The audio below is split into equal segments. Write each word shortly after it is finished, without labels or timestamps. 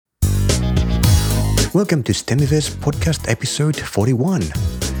Welcome to Stemiverse podcast episode 41.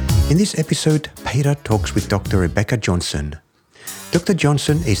 In this episode, Peter talks with Dr. Rebecca Johnson. Dr.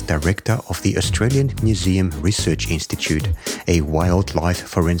 Johnson is director of the Australian Museum Research Institute, a wildlife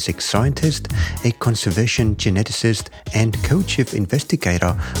forensic scientist, a conservation geneticist, and co-chief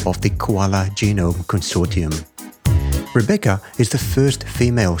investigator of the Koala Genome Consortium. Rebecca is the first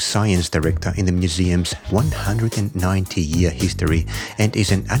female science director in the museum's 190-year history and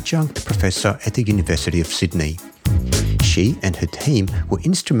is an adjunct professor at the University of Sydney. She and her team were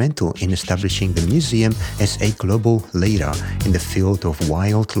instrumental in establishing the museum as a global leader in the field of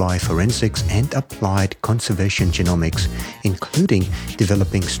wildlife forensics and applied conservation genomics, including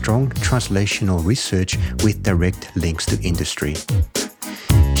developing strong translational research with direct links to industry.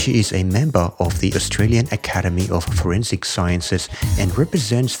 She is a member of the Australian Academy of Forensic Sciences and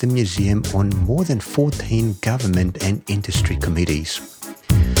represents the museum on more than 14 government and industry committees.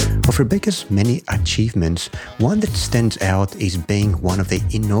 Of Rebecca's many achievements, one that stands out is being one of the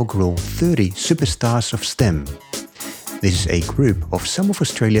inaugural 30 Superstars of STEM. This is a group of some of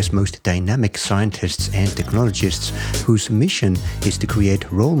Australia's most dynamic scientists and technologists whose mission is to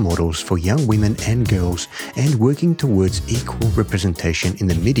create role models for young women and girls and working towards equal representation in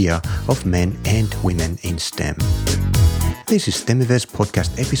the media of men and women in STEM. This is Stemiverse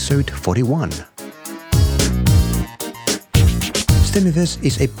podcast episode 41. Stemiverse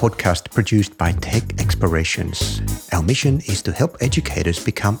is a podcast produced by Tech Explorations. Our mission is to help educators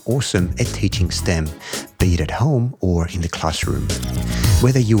become awesome at teaching STEM, be it at home or in the classroom.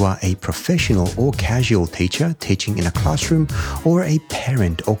 Whether you are a professional or casual teacher teaching in a classroom or a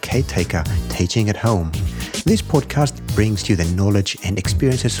parent or caretaker teaching at home, this podcast brings you the knowledge and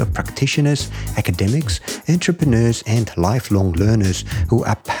experiences of practitioners, academics, entrepreneurs, and lifelong learners who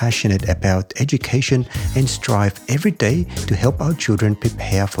are passionate about education and strive every day to help our children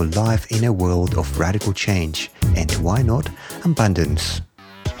prepare for life in a world of radical change and, why not, abundance.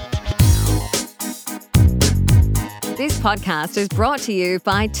 This podcast is brought to you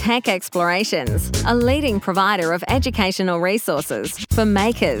by Tech Explorations, a leading provider of educational resources for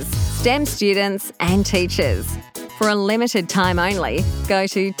makers, STEM students and teachers. For a limited time only, go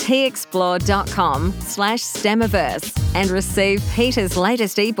to texplore.com/Stemiverse and receive Peter's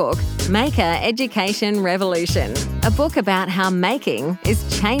latest ebook, Maker Education Revolution, a book about how making is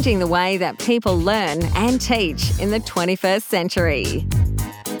changing the way that people learn and teach in the 21st century.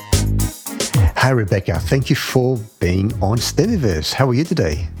 Hi Rebecca, thank you for being on Stemiverse. How are you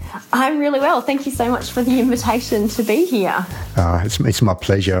today? I'm really well. Thank you so much for the invitation to be here. It's my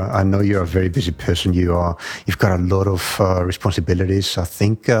pleasure. I know you're a very busy person. You've got a lot of responsibilities. I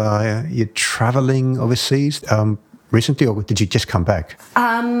think you're traveling overseas recently, or did you just come back?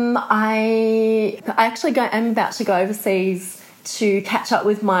 I'm about to go overseas to catch up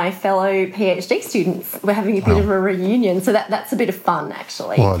with my fellow PhD students. We're having a bit of a reunion, so that's a bit of fun,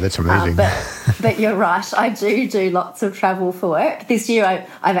 actually. Oh, that's amazing. But you're right, I do lots of travel for work. This year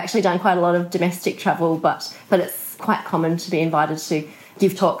I've actually done quite a lot of domestic travel, but it's quite common to be invited to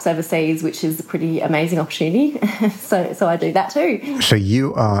give talks overseas, which is a pretty amazing opportunity. So I do that too. So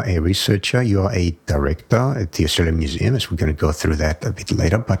you are a researcher, you are a director at the Australian Museum, as we're going to go through that a bit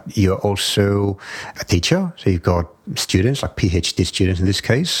later, but you're also a teacher. So you've got students, like PhD students in this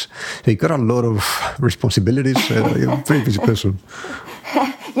case. So you've got a lot of responsibilities. You're a very busy person.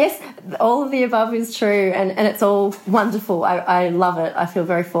 Yes, all of the above is true, and it's all wonderful. I love it. I feel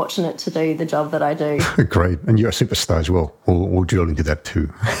very fortunate to do the job that I do. Great. And you're a superstar as well. We'll drill into that too.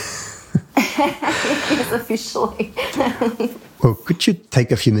 Yes, officially. Well, could you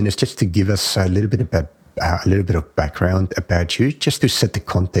take a few minutes just to give us a little bit of background about you, just to set the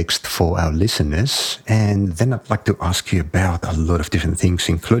context for our listeners? And then I'd like to ask you about a lot of different things,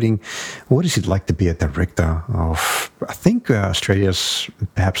 including what is it like to be a director of, I think, Australia's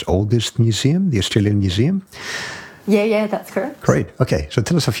perhaps oldest museum, the Australian Museum? Yeah, that's correct. Great. Okay, so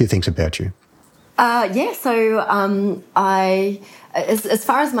tell us a few things about you. As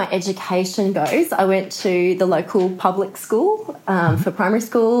far as my education goes, I went to the local public school for primary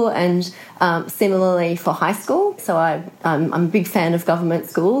school and similarly for high school. So I'm a big fan of government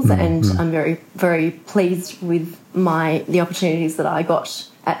schools and I'm very, very pleased with the opportunities that I got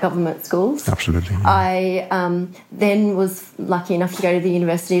at government schools. Absolutely. Yeah. I then was lucky enough to go to the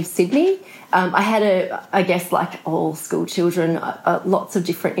University of Sydney. I had like all school children, lots of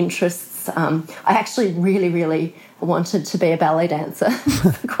different interests. I actually really, really wanted to be a ballet dancer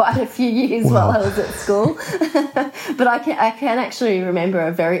for quite a few years while I was at school. But I can actually remember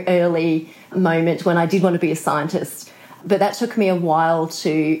a very early moment when I did want to be a scientist. But that took me a while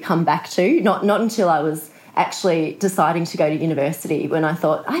to come back to, not until I was actually deciding to go to university when I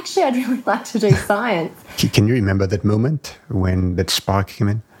thought, actually, I'd really like to do science. Can you remember that moment when that spark came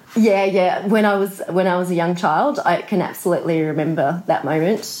in? Yeah. When I was a young child, I can absolutely remember that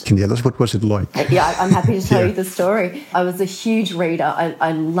moment. Can you tell us what was it like? Yeah, I'm happy to tell you the story. I was a huge reader.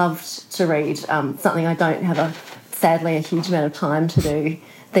 I loved to read, something I don't have sadly a huge amount of time to do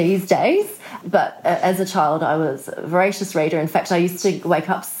these days. But as a child, I was a voracious reader. In fact, I used to wake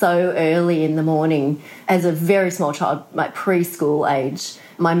up so early in the morning as a very small child, like preschool age.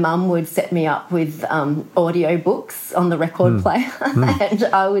 My mum would set me up with audio books on the record player, and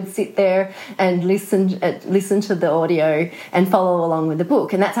I would sit there and listen to the audio and follow along with the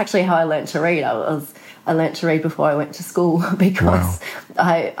book. And that's actually how I learned to read. I learnt to read before I went to school because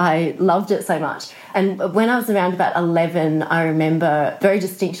I loved it so much. And when I was around about 11, I remember very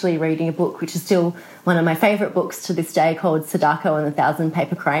distinctly reading a book, which is still one of my favourite books to this day, called Sadako and the Thousand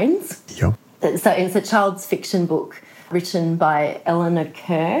Paper Cranes. Yeah. So it's a child's fiction book written by Eleanor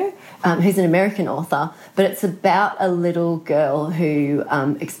Kerr, who's an American author, but it's about a little girl who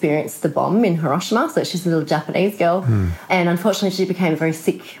experienced the bomb in Hiroshima. So she's a little Japanese girl, and unfortunately she became very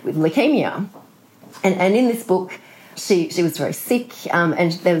sick with leukemia. And in this book, she was very sick,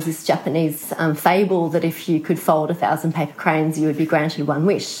 and there was this Japanese fable that if you could fold 1,000 paper cranes, you would be granted one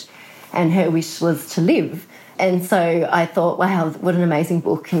wish, and her wish was to live. And so I thought, wow, what an amazing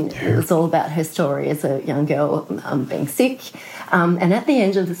book. And it was all about her story as a young girl being sick. And at the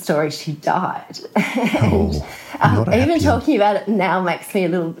end of the story, she died. And even talking about it now makes me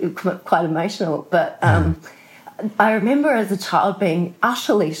quite emotional. But I remember as a child being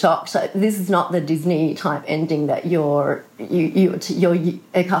utterly shocked. This is not the Disney type ending that you're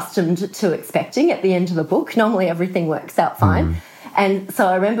accustomed to expecting at the end of the book. Normally everything works out fine. And so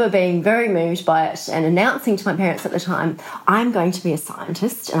I remember being very moved by it and announcing to my parents at the time, I'm going to be a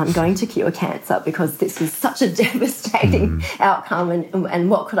scientist and I'm going to cure cancer because this was such a devastating outcome, and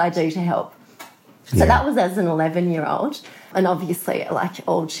what could I do to help? So that was as an 11-year-old. And obviously, like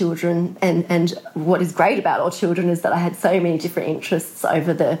all children, and what is great about all children is that I had so many different interests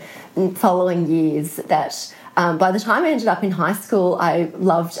over the following years that by the time I ended up in high school, I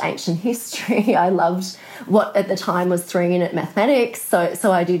loved ancient history. I loved what at the time was 3-unit mathematics.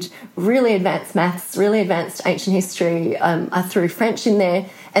 So I did really advanced maths, really advanced ancient history. I threw French in there.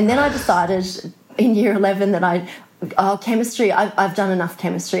 And then I decided in year 11 that chemistry, I've done enough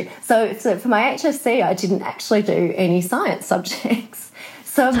chemistry. So for my HSC, I didn't actually do any science subjects.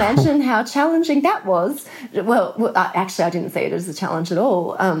 So imagine how challenging that was. Well, actually, I didn't see it as a challenge at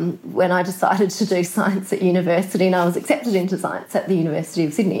all. When I decided to do science at university and I was accepted into science at the University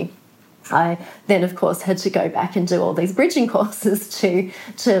of Sydney, I then, of course, had to go back and do all these bridging courses to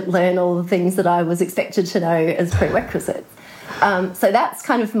learn all the things that I was expected to know as prerequisites. So that's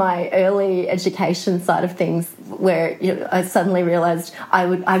kind of my early education side of things, where I suddenly realised I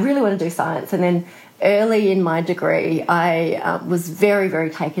really want to do science. And then early in my degree, I was very,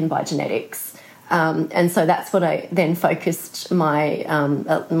 very taken by genetics. And so that's what I then focused my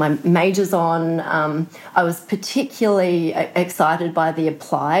majors on. I was particularly excited by the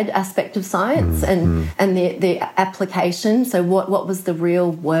applied aspect of science and the application. So what was the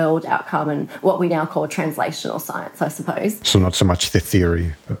real world outcome, and what we now call translational science, I suppose. So not so much the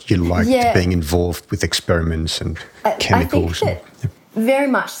theory, but you liked being involved with experiments and chemicals. Very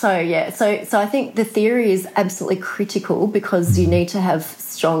much so, yeah. So I think the theory is absolutely critical because you need to have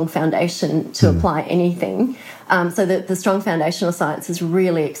strong foundation to apply anything. So the strong foundational science is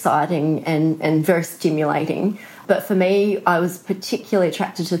really exciting and very stimulating. But for me, I was particularly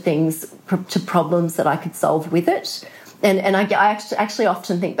attracted to to problems that I could solve with it. And I actually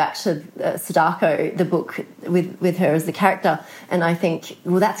often think back to Sadako, the book with her as the character, and I think,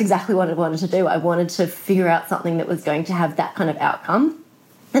 well, that's exactly what I wanted to do. I wanted to figure out something that was going to have that kind of outcome.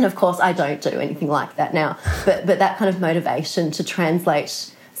 And, of course, I don't do anything like that now. But that kind of motivation to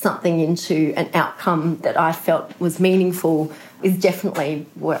translate something into an outcome that I felt was meaningful is definitely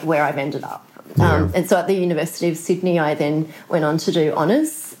where I've ended up. And so at the University of Sydney, I then went on to do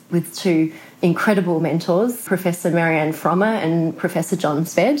honours with two incredible mentors, Professor Marianne Frommer and Professor John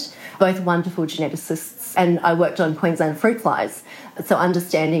Sved, both wonderful geneticists. And I worked on Queensland fruit flies, so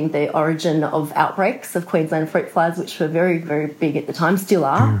understanding the origin of outbreaks of Queensland fruit flies, which were very, very big at the time, still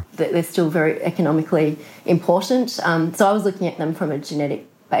are. They're still very economically important. So I was looking at them from a genetic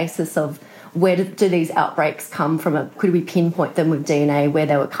basis of where do these outbreaks come from? Could we pinpoint them with DNA where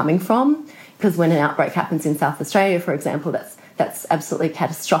they were coming from? Because when an outbreak happens in South Australia, for example, that's that's absolutely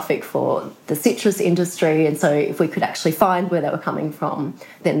catastrophic for the citrus industry. And so if we could actually find where they were coming from,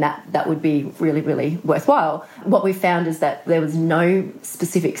 then that would be really, really worthwhile. What we found is that there was no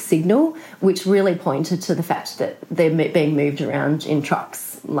specific signal, which really pointed to the fact that they're being moved around in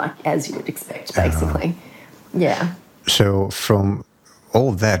trucks, like as you would expect, basically. Yeah. So from all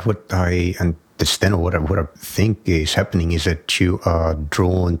of that, what I understand, or what I think is happening, is that you are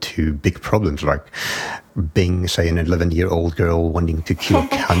drawn to big problems, like being, say, an 11-year-old girl wanting to cure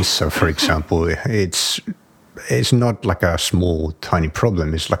cancer, for example. It's not like a small, tiny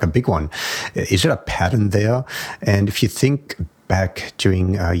problem. It's like a big one. Is there a pattern there? And if you think back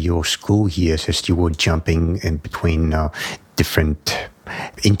during your school years, as you were jumping in between different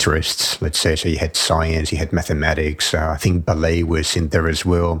interests, let's say, so you had science, you had mathematics, I think ballet was in there as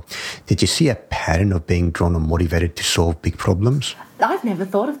well. Did you see a pattern of being drawn or motivated to solve big problems? I've never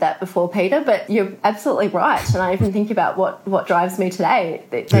thought of that before, Peter, but you're absolutely right. And I even think about what drives me today.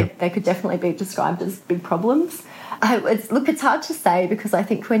 They could definitely be described as big problems. It's hard to say, because I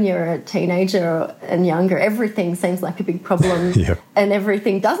think when you're a teenager and younger, everything seems like a big problem, and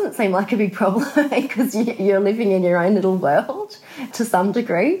everything doesn't seem like a big problem because you're living in your own little world to some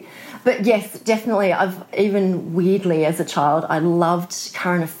degree. But yes, definitely, even weirdly as a child, I loved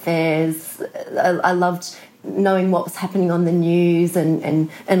current affairs. I loved knowing what was happening on the news and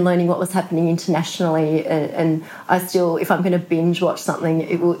learning what was happening internationally. And I still, if I'm going to binge watch something,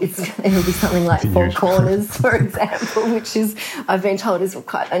 it'll be something like Four Corners, for example, which is, I've been told, is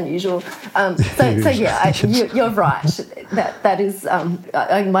quite unusual. You're right. That is,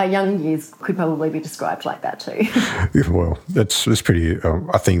 my young years could probably be described like that too. Well, that's pretty,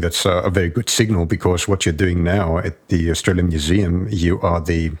 I think that's a very good signal, because what you're doing now at the Australian Museum, you are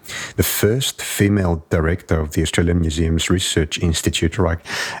the first female director of the Australian Museum's Research Institute, right?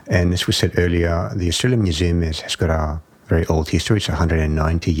 And as we said earlier, the Australian Museum has got a very old history. It's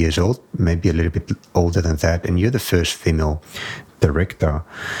 190 years old, maybe a little bit older than that. And you're the first female director.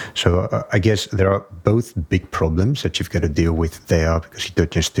 So I guess there are both big problems that you've got to deal with there, because you don't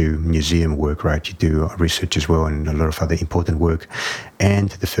just do museum work, right? You do research as well, and a lot of other important work. And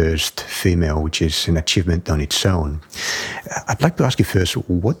the first female, which is an achievement on its own. I'd like to ask you first,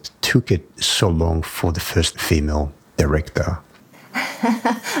 what took it so long for the first female director?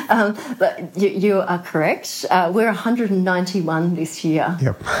 But you are correct. We're 191 this year.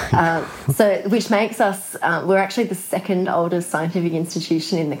 Yep. Which makes us, we're actually the second oldest scientific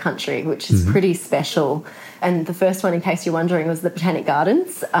institution in the country, which is pretty special. And the first one, in case you're wondering, was the Botanic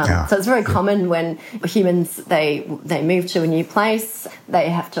Gardens. So it's very common when humans, they move to a new place, they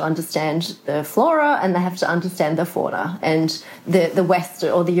have to understand the flora and they have to understand the fauna. And the West,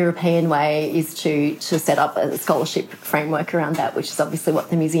 or the European way, is to set up a scholarship framework around that, which is obviously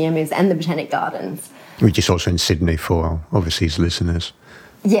what the museum is, and the Botanic Gardens. Which is also in Sydney for our overseas listeners.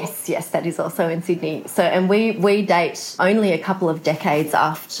 Yes, that is also in Sydney. So, and we date only a couple of decades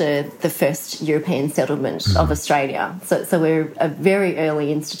after the first European settlement of Australia. So we're a very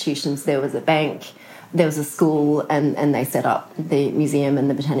early institutions. There was a bank, there was a school, and they set up the museum and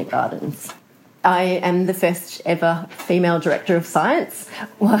the Botanic Gardens. I am the first ever female director of science.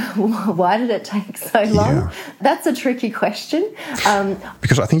 Why did it take so long? Yeah. That's a tricky question.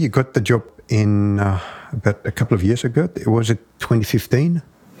 Because I think you got the job in about a couple of years ago. Was it 2015?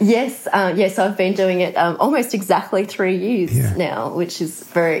 Yes, I've been doing it almost exactly 3 years now, which is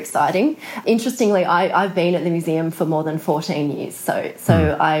very exciting. Interestingly, I've been at the museum for more than 14 years,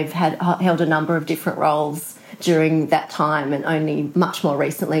 so I've held a number of different roles during that time, and only much more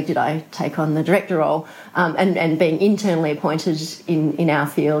recently did I take on the director role. And being internally appointed in our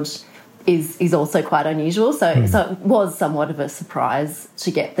field is also quite unusual. So it was somewhat of a surprise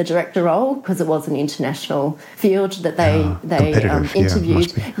to get the director role, because it was an international field that they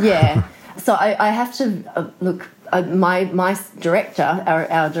interviewed. So I have to look. My director,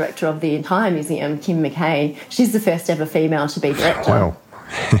 our director of the entire museum, Kim McKay, she's the first ever female to be director. Wow.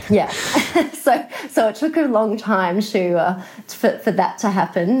 So it took a long time for that to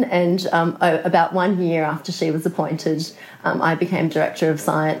happen, and about 1 year after she was appointed, I became director of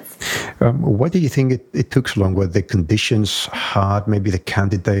science. Why do you think it took so long? Were the conditions hard? Maybe the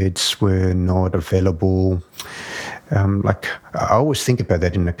candidates were not available? I always think about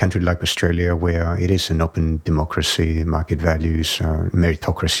that in a country like Australia, where it is an open democracy, market values,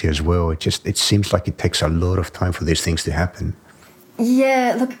 meritocracy as well. It seems like it takes a lot of time for these things to happen.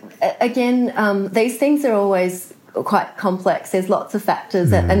 Yeah, look, again, these things are always quite complex. There's lots of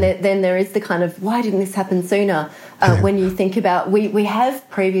factors, and then there is the kind of, why didn't this happen sooner? When you think about, we have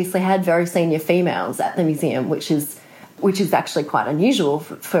previously had very senior females at the museum, which is which is actually quite unusual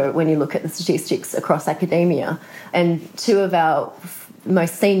for when you look at the statistics across academia. And two of our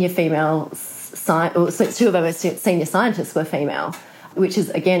most senior scientists were female, which is,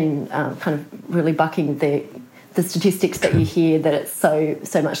 again, kind of really bucking the statistics that you hear that it's so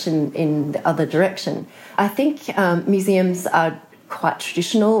much in the other direction. I think museums are quite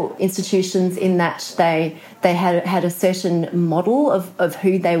traditional institutions in that they had a certain model of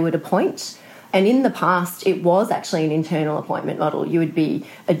who they would appoint. And in the past, it was actually an internal appointment model. You would be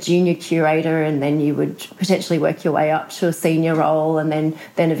a junior curator, and then you would potentially work your way up to a senior role, and then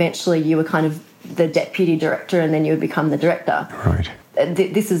eventually you were kind of the deputy director, and then you would become the director. Right.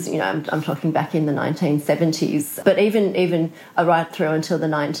 This is, I'm talking back in the 1970s, but even right through until the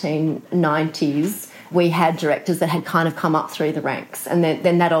 1990s, we had directors that had kind of come up through the ranks, and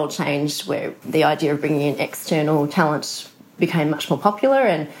then that all changed, where the idea of bringing in external talent became much more popular,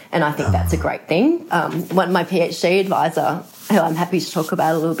 and I think that's a great thing. My PhD advisor, who I'm happy to talk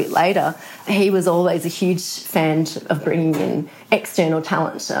about a little bit later, he was always a huge fan of bringing in external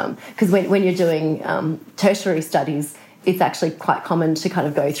talent, because when you're doing tertiary studies, it's actually quite common to kind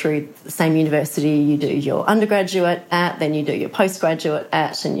of go through the same university you do your undergraduate at, then you do your postgraduate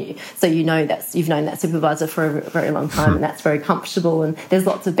at, and you've known that supervisor for a very long time, and that's very comfortable, and there's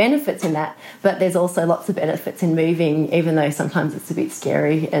lots of benefits in that, but there's also lots of benefits in moving, even though sometimes it's a bit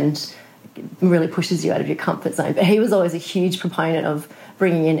scary and really pushes you out of your comfort zone. But he was always a huge proponent of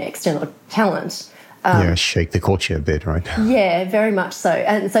bringing in external talent. Shake the culture a bit, right? Yeah, very much so.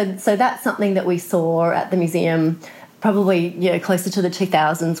 And so that's something that we saw at the museum. Probably, closer to the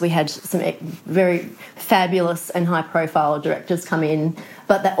 2000s, we had some very fabulous and high-profile directors come in,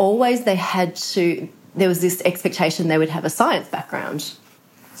 but there was this expectation they would have a science background.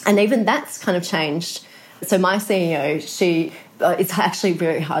 And even that's kind of changed. So my CEO, it's actually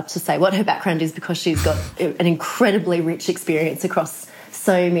very hard to say what her background is, because she's got an incredibly rich experience across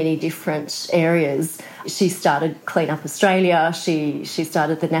so many different areas. She started Clean Up Australia. She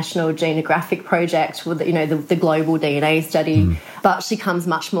started the National Genographic Project with the global DNA study. But she comes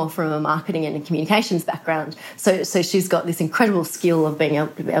much more from a marketing and a communications background. So she's got this incredible skill of being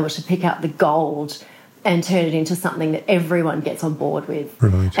able to pick out the gold and turn it into something that everyone gets on board with.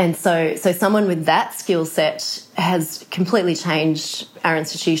 Right. And so someone with that skill set has completely changed our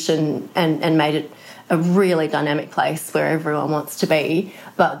institution and made it a really dynamic place where everyone wants to be.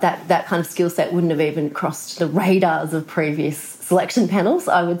 But that kind of skill set wouldn't have even crossed the radars of previous selection panels,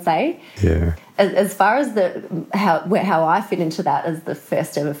 I would say. Yeah. As far as how I fit into that as the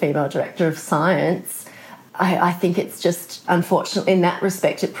first ever female director of science, I think it's just, unfortunately, in that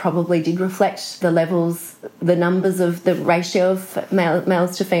respect, it probably did reflect the numbers of the ratio of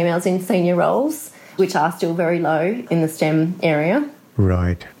males to females in senior roles, which are still very low in the STEM area.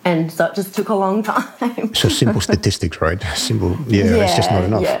 Right. And so it just took a long time. So simple statistics, right? Simple. Yeah, it's just not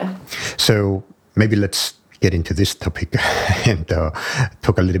enough. Yeah. So maybe let's get into this topic and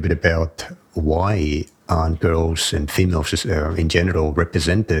talk a little bit about why aren't girls and females in general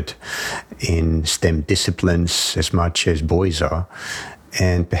represented in STEM disciplines as much as boys are.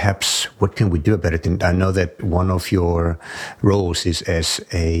 And perhaps what can we do about it? And I know that one of your roles is as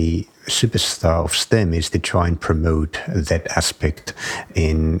a superstar of STEM is to try and promote that aspect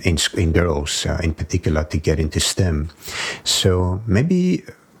in girls, in particular, to get into STEM. So maybe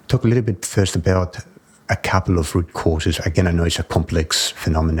talk a little bit first about a couple of root causes. Again, I know it's a complex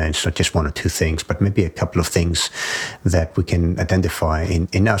phenomenon. It's not just one or two things, but maybe a couple of things that we can identify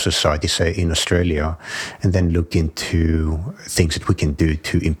in our society, say in Australia, and then look into things that we can do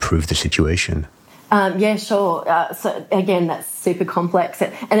to improve the situation. Yeah, sure. So again, that's super complex,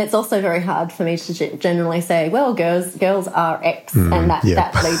 and it's also very hard for me to generally say, well, girls are X, and that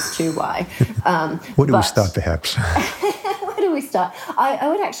leads to Y. Where do we start, perhaps? Where do we start? I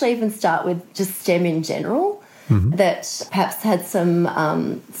would actually even start with just STEM in general, that perhaps had some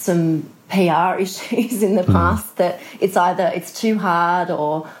PR issues in the past, that it's too hard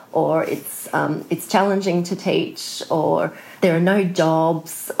or it's challenging to teach, or there are no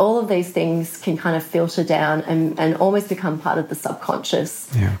jobs. All of these things can kind of filter down and almost become part of the subconscious.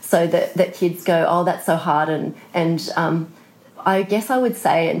 Yeah. So that kids go, oh, that's so hard. And I guess I would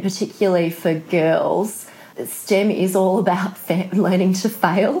say, and particularly for girls, STEM is all about learning to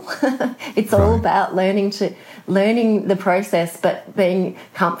fail. It's all about learning the process, but being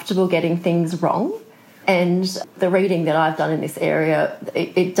comfortable getting things wrong. And the reading that I've done in this area,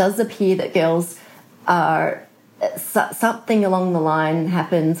 it does appear that girls are... something along the line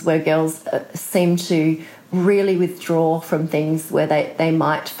happens where girls seem to really withdraw from things where they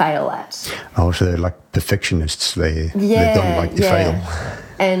might fail at. Oh, so they're like perfectionists. They don't like to fail.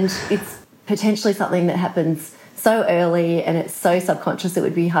 And it's potentially something that happens so early and it's so subconscious it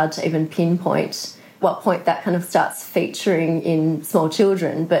would be hard to even pinpoint what point that kind of starts featuring in small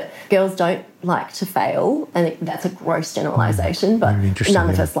children. But girls don't like to fail, and that's a gross generalisation, but none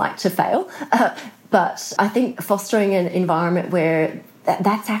of us like to fail. But I think fostering an environment where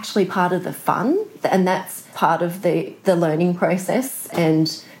that's actually part of the fun and that's part of the learning process,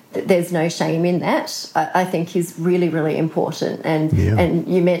 and there's no shame in that, I think is really, really important. And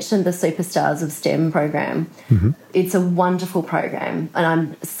you mentioned the Superstars of STEM program. Mm-hmm. It's a wonderful program, and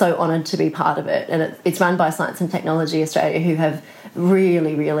I'm so honoured to be part of it. And it's run by Science and Technology Australia, who have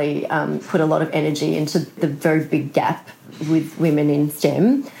really, really put a lot of energy into the very big gap with women in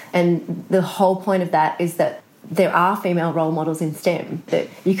STEM. And the whole point of that is that there are female role models in STEM, that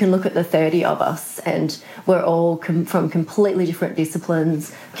you can look at the 30 of us and we're all from completely different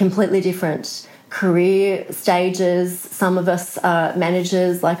disciplines, completely different career stages. Some of us are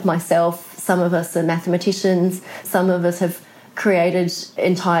managers like myself, some of us are mathematicians, some of us have created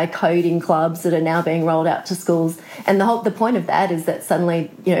entire coding clubs that are now being rolled out to schools. And the point of that is that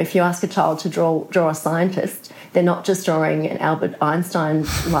suddenly, if you ask a child to draw a scientist, they're not just drawing an Albert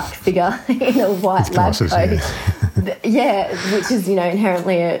Einstein-like figure in a white lab coat. Yeah, which is,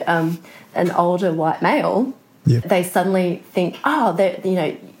 inherently an older white male. Yep. They suddenly think,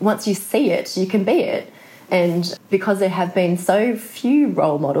 once you see it, you can be it. And because there have been so few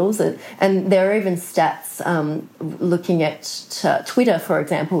role models, and there are even stats looking at Twitter, for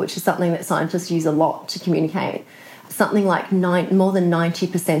example, which is something that scientists use a lot to communicate. Something like more than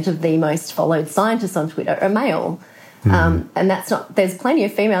 90% of the most followed scientists on Twitter are male. Mm. And there's plenty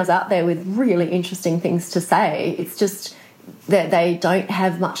of females out there with really interesting things to say. It's just that they don't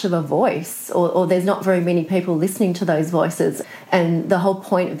have much of a voice, or there's not very many people listening to those voices. And the whole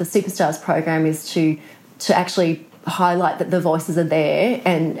point of the Superstars program is to actually highlight that the voices are there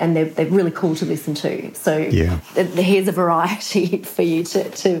and they're really cool to listen to. So here's a variety for you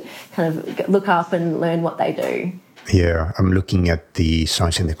to kind of look up and learn what they do. Yeah, I'm looking at the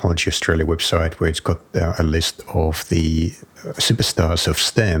Science and Technology Australia website, where it's got a list of the superstars of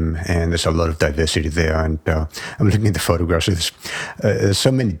STEM, and there's a lot of diversity there. And I'm looking at the photographs. There's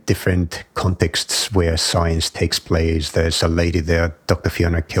so many different contexts where science takes place. There's a lady there, Dr.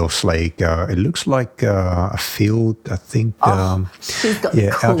 Fiona Kelslake. It looks like a field, I think. She's got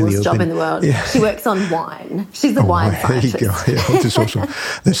the coolest job in the world. Yeah. She works on wine. She's the wine scientist. There you go. Yeah, which is awesome.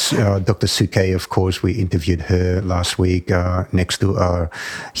 There's Dr. Suke, of course. We interviewed her last week next to our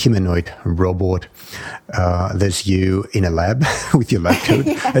humanoid robot. There's you in a lab with your lab coat.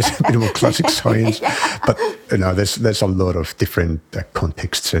 It's a bit of a classic science. But there's a lot of different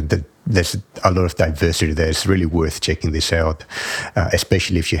contexts, and there's a lot of diversity there. It's really worth checking this out,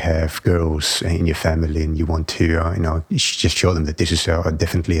 especially if you have girls in your family and you want to, just show them that this is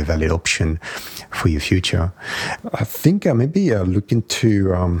definitely a valid option for your future. I think maybe look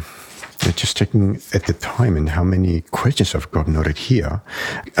into... just checking at the time and how many questions I've got noted here.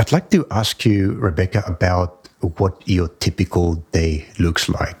 I'd like to ask you, Rebecca, about what your typical day looks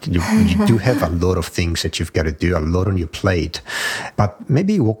like. You do have a lot of things that you've got to do, a lot on your plate. But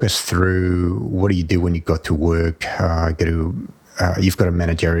maybe walk us through, what do you do when you go to work? You've got a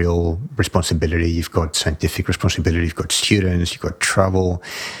managerial responsibility, you've got scientific responsibility, you've got students, you've got travel.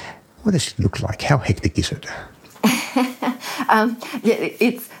 What does it look like? How hectic is it?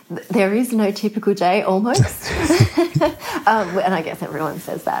 There is no typical day, almost, and I guess everyone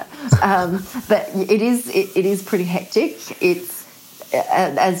says that. But it is pretty hectic. It's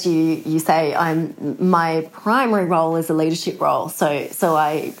as you say. My primary role is a leadership role, so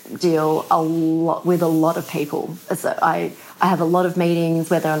I deal with a lot of people. So I have a lot of meetings,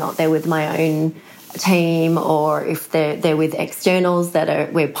 whether or not they're with my own team, or if they're with externals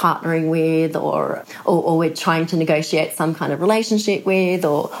that we're partnering with, or we're trying to negotiate some kind of relationship with,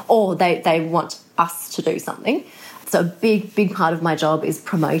 or they want us to do something. So a big part of my job is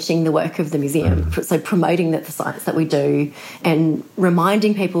promoting the work of the museum. So promoting the science that we do and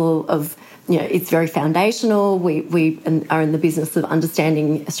reminding people of, it's very foundational. We are in the business of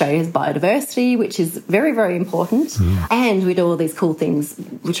understanding Australia's biodiversity, which is very, very important. And we do all these cool things,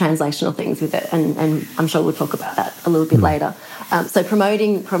 translational things with it. And I'm sure we'll talk about that a little bit later. So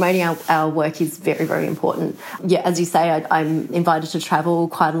promoting our work is very, very important. Yeah, as you say, I'm invited to travel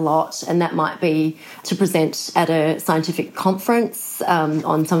quite a lot, and that might be to present at a scientific conference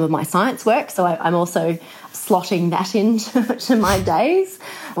on some of my science work. So I'm also slotting that into my days,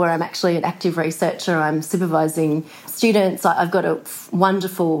 where I'm actually active researcher. I'm supervising students. I've got a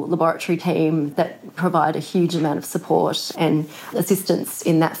wonderful laboratory team that provide a huge amount of support and assistance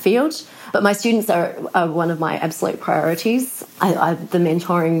in that field. But my students are one of my absolute priorities. The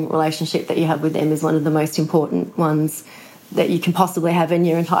mentoring relationship that you have with them is one of the most important ones that you can possibly have in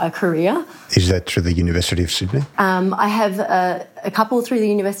your entire career. Is that through the University of Sydney? I have a couple through the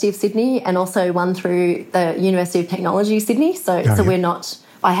University of Sydney and also one through the University of Technology, Sydney. We're not...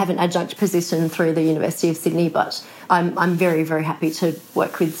 I have an adjunct position through the University of Sydney, but I'm very, very happy to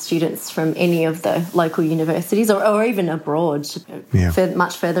work with students from any of the local universities or even abroad,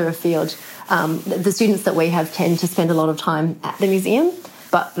 much further afield. The students that we have tend to spend a lot of time at the museum,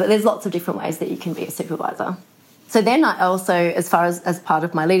 but there's lots of different ways that you can be a supervisor. So then I also, as part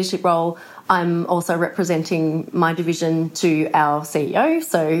of my leadership role, I'm also representing my division to our CEO.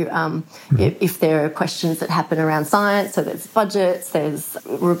 So if there are questions that happen around science, so there's budgets, there's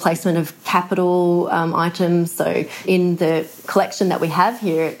replacement of capital items. So in the collection that we have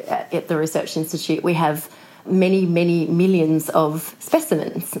here at the Research Institute, we have many, many millions of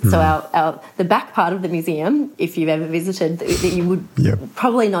specimens. So the back part of the museum, if you've ever visited, that you would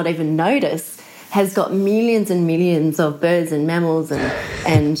probably not even notice, has got millions and millions of birds and mammals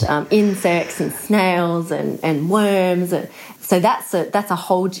and insects and snails and worms. So that's a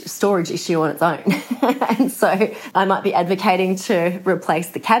whole storage issue on its own. And so I might be advocating to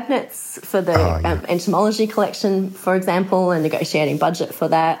replace the cabinets for the entomology collection, for example, and negotiating budget for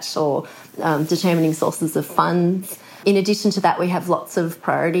that, or determining sources of funds. In addition to that, we have lots of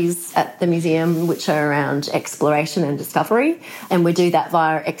priorities at the museum which are around exploration and discovery, and we do that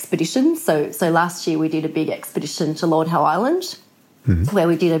via expeditions. So last year we did a big expedition to Lord Howe Island, where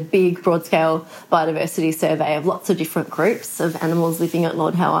we did a big broad-scale biodiversity survey of lots of different groups of animals living at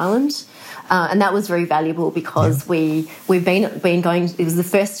Lord Howe Island. And that was very valuable because we've been going. It was the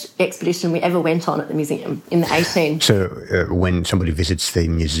first expedition we ever went on at the museum in the 18. So when somebody visits the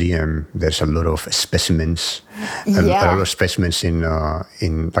museum, there's a lot of specimens, a lot of specimens in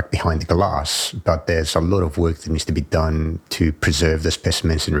like behind the glass. But there's a lot of work that needs to be done to preserve the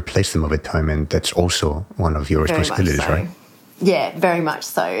specimens and replace them over time, and that's also one of your responsibilities, right? Yeah, very much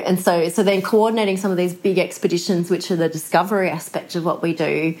so. And so then coordinating some of these big expeditions, which are the discovery aspect of what we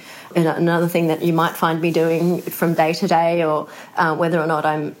do, and another thing that you might find me doing from day to day, or whether or not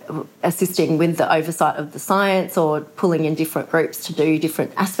I'm assisting with the oversight of the science or pulling in different groups to do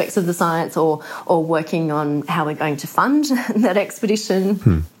different aspects of the science, or working on how we're going to fund that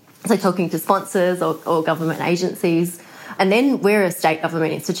expedition. So talking to sponsors or government agencies. And then we're a state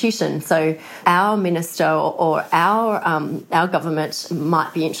government institution, so our minister or our government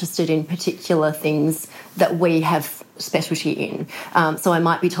might be interested in particular things that we have specialty in. So I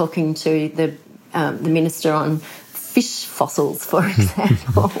might be talking to the minister on fish fossils, for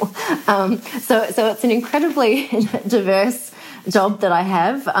example. So it's an incredibly diverse job that I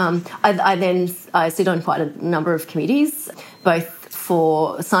have. I sit on quite a number of committees, both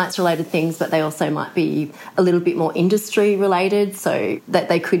for science-related things, but they also might be a little bit more industry-related, so that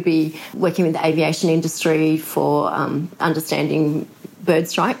they could be working with the aviation industry for understanding bird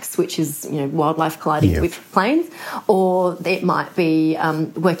strikes, which is wildlife colliding with planes, or it might be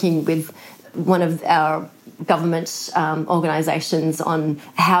working with one of our government organisations on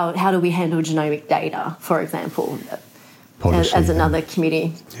how do we handle genomic data, for example, as another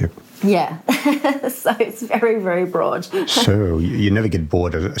committee. Yep. Yeah, so it's very, very broad. So you never get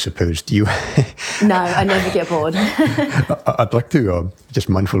bored, I suppose, do you? No, I never get bored. I'd like to, just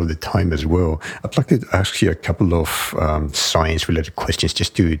mindful of the time as well, I'd like to ask you a couple of science-related questions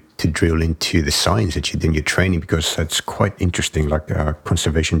just to drill into the science that you did in your training, because that's quite interesting, like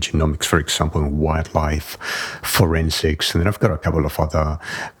conservation genomics, for example, and wildlife forensics. And then I've got a couple of other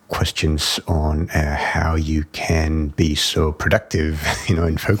questions on how you can be so productive,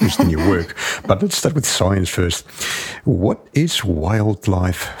 and focused in your work. But let's start with science first. What is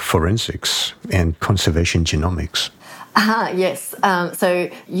wildlife forensics and conservation genomics? Yes. So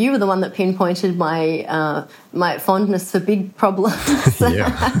you were the one that pinpointed my fondness for big problems,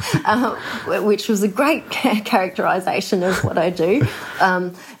 which was a great characterisation of what I do.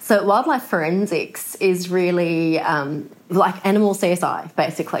 So wildlife forensics is really like animal CSI,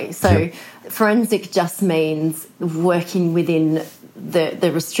 basically. So forensic just means working within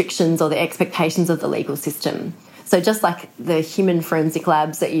the restrictions or the expectations of the legal system. So just like the human forensic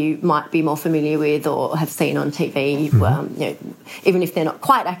labs that you might be more familiar with or have seen on TV, even if they're not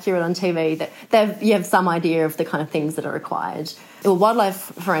quite accurate on TV, you have some idea of the kind of things that are required. Well, wildlife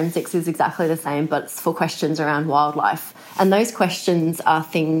forensics is exactly the same, but it's for questions around wildlife. And those questions are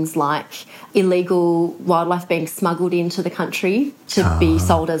things like illegal wildlife being smuggled into the country to be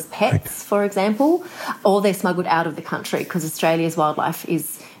sold as pets, for example, or they're smuggled out of the country because Australia's wildlife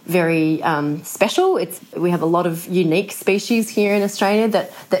is very special. We have a lot of unique species here in Australia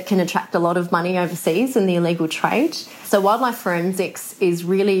that can attract a lot of money overseas in the illegal trade. So wildlife forensics is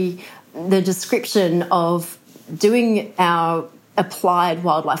really the description of doing our applied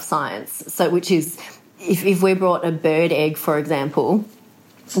wildlife science. So which is, if we brought a bird egg, for example,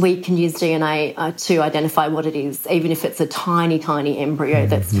 we can use DNA to identify what it is, even if it's a tiny, tiny embryo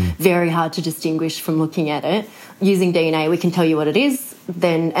that's very hard to distinguish from looking at it. Using DNA, we can tell you what it is.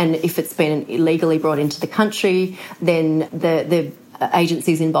 Then, and if it's been illegally brought into the country, then the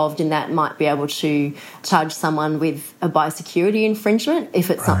agencies involved in that might be able to charge someone with a biosecurity infringement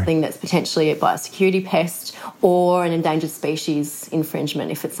if it's something that's potentially a biosecurity pest, or an endangered species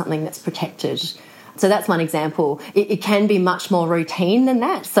infringement if it's something that's protected. So that's one example. It can be much more routine than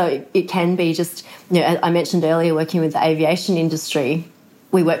that. So it can be just, I mentioned earlier working with the aviation industry.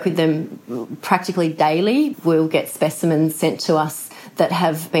 We work with them practically daily. We'll get specimens sent to us that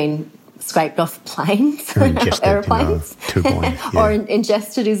have been scraped off planes, aeroplanes, or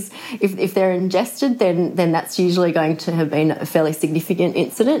ingested. If they're ingested, then that's usually going to have been a fairly significant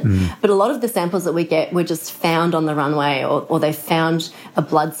incident. But a lot of the samples that we get were just found on the runway, or they found a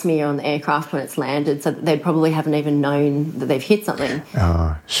blood smear on the aircraft when it's landed, so that they probably haven't even known that they've hit something.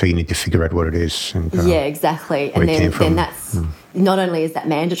 So you need to figure out what it is. And, exactly. And then that's... Not only is that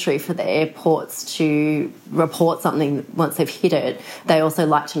mandatory for the airports to report something once they've hit it, they also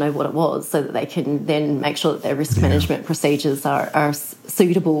like to know what it was so that they can then make sure that their risk management procedures are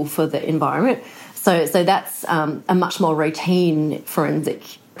suitable for the environment. So that's a much more routine forensic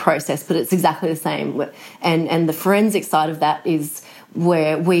process, but it's exactly the same. And the forensic side of that is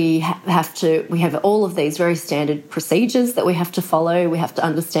where we have all of these very standard procedures that we have to follow. We have to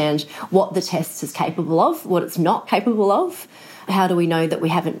understand what the test is capable of, what it's not capable of. How do we know that we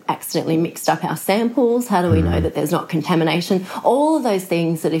haven't accidentally mixed up our samples? How do we know that there's not contamination? All of those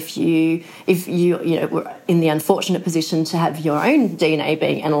things that if you were in the unfortunate position to have your own DNA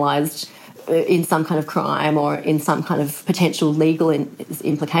being analysed in some kind of crime or in some kind of potential legal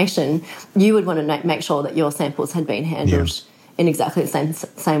implication, you would want to make sure that your samples had been handled in exactly the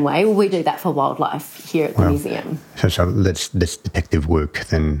same way. We do that for wildlife here at the museum. So that's detective work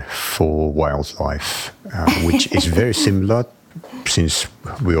then for wildlife, which is very similar, since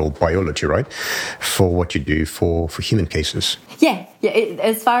we're all biology, right, for what you do for human cases. Yeah.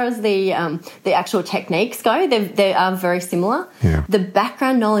 As far as the actual techniques go, they are very similar. Yeah. The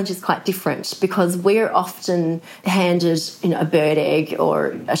background knowledge is quite different because we're often handed a bird egg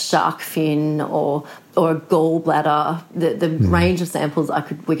or a shark fin or a gallbladder. The range of samples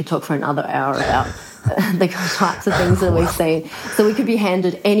we could talk for another hour about the types of things that we've seen. So we could be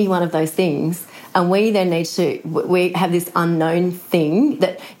handed any one of those things. And we then we have this unknown thing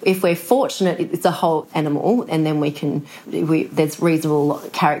that if we're fortunate, it's a whole animal, and then there's reasonable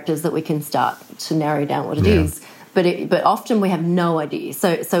characters that we can start to narrow down what it is. But often we have no idea.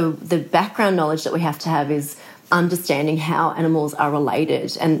 So the background knowledge that we have to have is understanding how animals are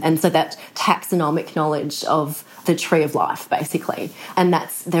related, and so that taxonomic knowledge of the tree of life, basically. And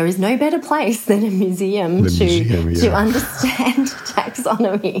there is no better place than a museum to understand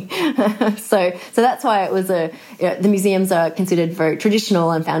taxonomy. So that's why it was the museums are considered very traditional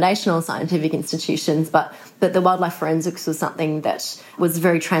and foundational scientific institutions, but the wildlife forensics was something that was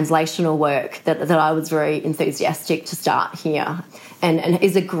very translational work that I was very enthusiastic to start here, and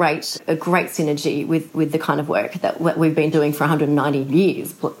is a great synergy with the kind of work that we've been doing for 190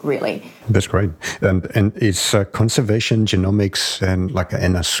 years, really. That's great. And it's conservation, genomics, and like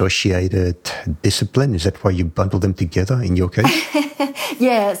an associated discipline. Is that why you bundle them together in your case?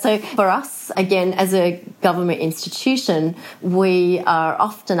 Yeah, so for us, again, as a government institution, we are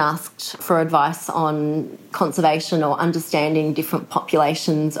often asked for advice on conservation or understanding different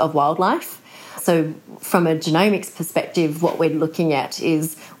populations of wildlife. So from a genomics perspective, what we're looking at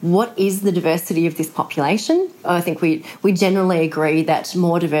is what is the diversity of this population? I think we generally agree that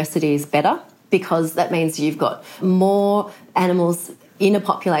more diversity is better, because that means you've got more animals in a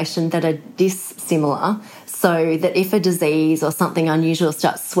population that are dissimilar, so that if a disease or something unusual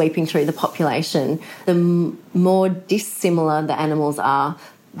starts sweeping through the population, the more dissimilar the animals are,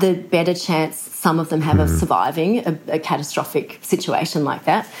 the better chance some of them have of surviving a catastrophic situation like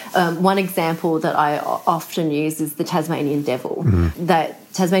that. One example that I often use is the Tasmanian devil. That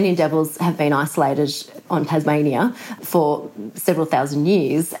Tasmanian devils have been isolated on Tasmania for several thousand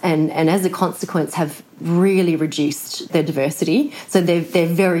years, and as a consequence have really reduced their diversity. So they're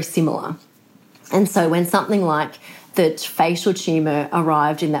very similar. And so when something like the facial tumour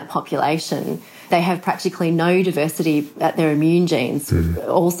arrived in that population, they have practically no diversity at their immune genes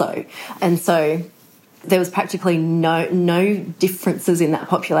also. And so there was practically no differences in that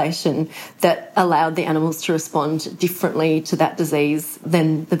population that allowed the animals to respond differently to that disease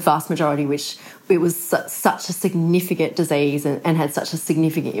than the vast majority, which it was such a significant disease and had such a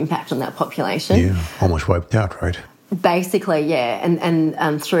significant impact on that population. Yeah, almost wiped out, right? Basically, yeah,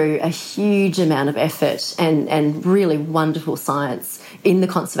 and through a huge amount of effort and really wonderful science in the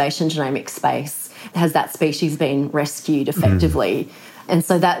conservation genomics space has that species been rescued effectively. And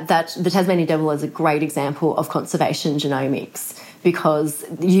so that the Tasmanian devil is a great example of conservation genomics, because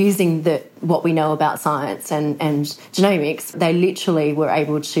using what we know about science and genomics, they literally were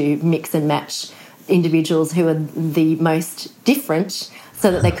able to mix and match individuals who are the most different so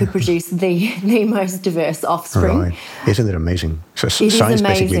that they could produce the most diverse offspring. Right. Isn't it amazing? So science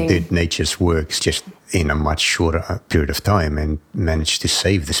basically did nature's work just in a much shorter period of time and managed to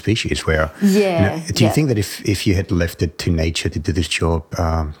save the species. Where do you think that if you had left it to nature to do this job,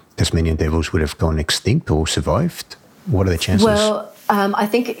 Tasmanian devils would have gone extinct or survived? What are the chances? Well, I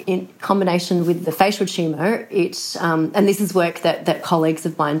think in combination with the facial tumour, and this is work that colleagues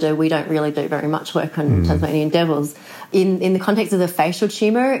of mine do. We don't really do very much work on Tasmanian devils. In the context of the facial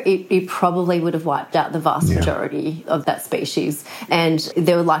tumour, it probably would have wiped out the vast majority of that species. And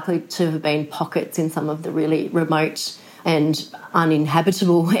there were likely to have been pockets in some of the really remote and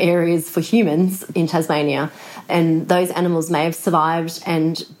uninhabitable areas for humans in Tasmania. And those animals may have survived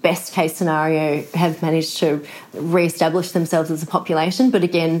and, best case scenario, have managed to re-establish themselves as a population. But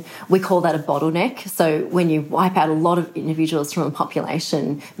again, we call that a bottleneck. So when you wipe out a lot of individuals from a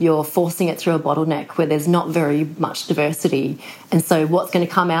population, you're forcing it through a bottleneck where there's not very much diversity. And so what's going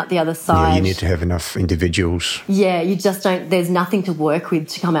to come out the other side... Yeah, you need to have enough individuals. Yeah, you just don't... There's nothing to work with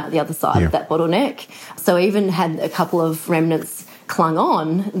to come out the other side of that bottleneck. So even had a couple of remnants clung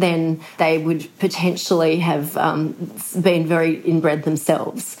on, then they would potentially have been very inbred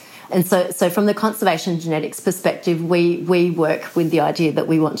themselves. And so from the conservation genetics perspective, we work with the idea that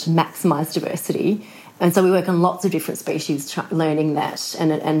we want to maximise diversity. And so we work on lots of different species, learning that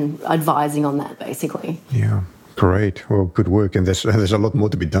and advising on that, basically. Yeah. Great. Well, good work. And there's a lot more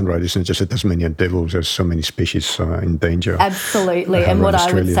to be done, right? Isn't it just the Tasmanian devils? There's so many species in danger. Absolutely. And what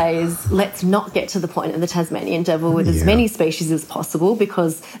I would say is let's not get to the point of the Tasmanian devil with as many species as possible,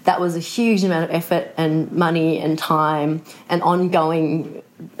 because that was a huge amount of effort and money and time and ongoing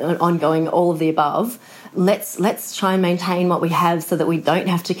all of the above. Let's try and maintain what we have so that we don't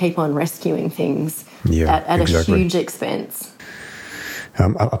have to keep on rescuing things at a huge expense.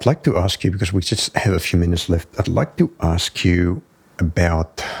 I'd like to ask you, because we just have a few minutes left, I'd like to ask you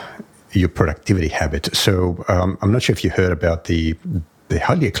about your productivity habits. So I'm not sure if you heard about the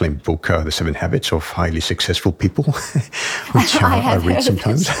highly acclaimed book, The 7 Habits of Highly Successful People, which I read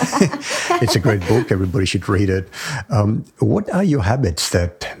sometimes. It's a great book. Everybody should read it. What are your habits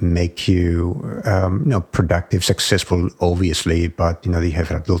that make you productive, successful, obviously, but you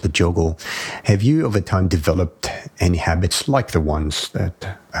have a lot to juggle? Have you over time developed any habits like the ones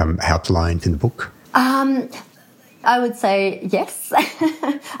that outlined in the book? I would say yes.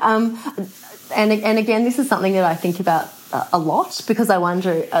 And again, this is something that I think about a lot, because I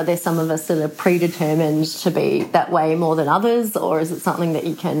wonder, are there some of us that are predetermined to be that way more than others, or is it something that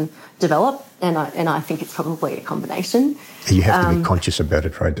you can develop? And I think it's probably a combination. You have to be conscious about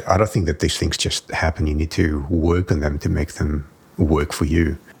it, right? I don't think that these things just happen. You need to work on them to make them work for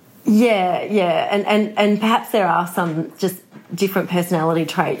you. Yeah. And perhaps there are some just different personality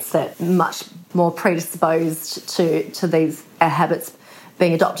traits that are much more predisposed to these habits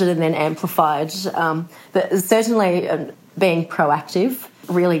being adopted and then amplified. But certainly being proactive,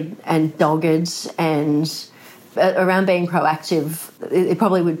 really, and dogged, and around being proactive, it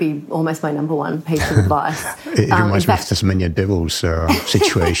probably would be almost my number one piece of advice. It reminds me of Tasmanian Devil's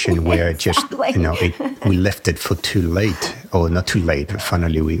situation where we left it for too late, or not too late.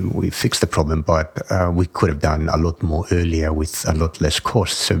 Finally, we fixed the problem, but we could have done a lot more earlier with a lot less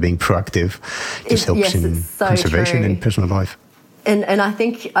cost. So being proactive just helps in conservation and personal life. And I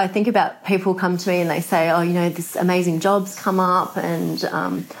think about people come to me and they say, this amazing job's come up and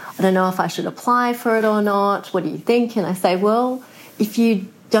I don't know if I should apply for it or not. What do you think? And I say, well, if you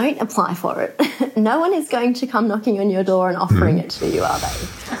don't apply for it, no one is going to come knocking on your door and offering it to you, are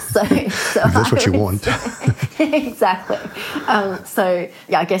they? So that's what you want. Exactly.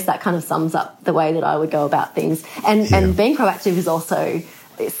 I guess that kind of sums up the way that I would go about things. And being proactive is also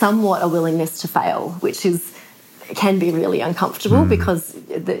somewhat a willingness to fail, which can be really uncomfortable because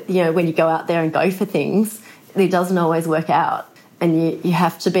when you go out there and go for things, it doesn't always work out. you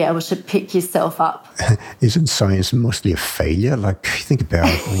have to be able to pick yourself up. Isn't science mostly a failure? Like, think about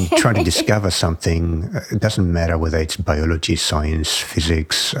when you try to discover something, it doesn't matter whether it's biology, science,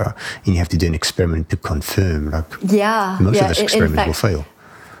 physics, and you have to do an experiment to confirm. Like, most of those experiments will fail.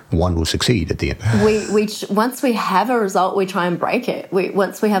 One will succeed at the end. Once we have a result, we try and break it.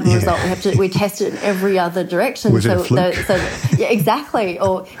 Once we have a result, we test it in every other direction. Was it a fluke? Yeah, exactly.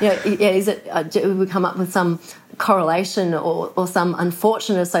 Or is it? Do we come up with some correlation or some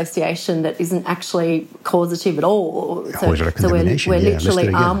unfortunate association that isn't actually causative at all? So we're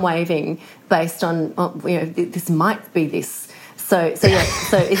literally arm waving based on this might be this. So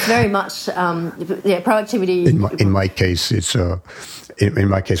it's very much proactivity. In my case, it's in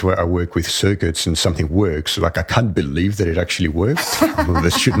my case where I work with circuits and something works. Like, I can't believe that it actually worked. Well,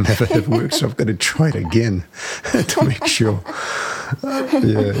 this should never have worked, so I've got to try it again to make sure.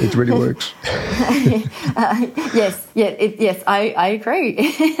 It really works. Yes, I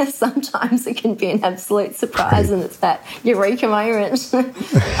agree. Sometimes it can be an absolute surprise, and it's that eureka moment.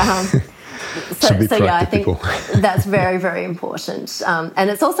 I think that's very, very important, and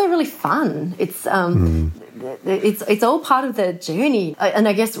it's also really fun. It's all part of the journey, and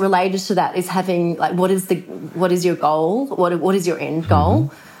I guess related to that is having what is your goal? What is your end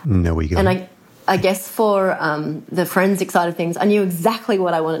goal? There we go. And I guess for the forensic side of things, I knew exactly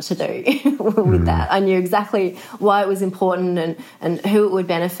what I wanted to do with that. I knew exactly why it was important and who it would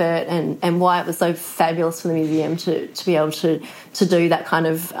benefit and why it was so fabulous for the museum to be able to do that kind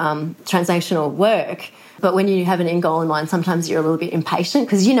of translational work. But when you have an end goal in mind, sometimes you're a little bit impatient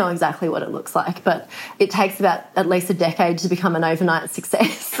because you know exactly what it looks like. But it takes about at least a decade to become an overnight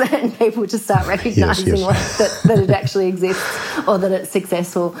success and people to start recognising that it actually exists or that it's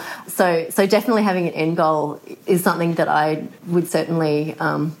successful. So definitely having an end goal is something that I would certainly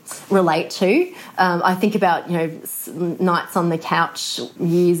relate to. I think about, nights on the couch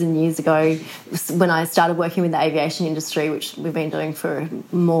years and years ago when I started working with the aviation industry, which we've been doing for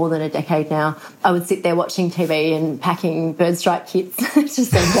more than a decade now. I would sit there watching TV and packing bird strike kits to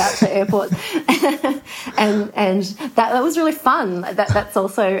send out to airports, and that was really fun. That's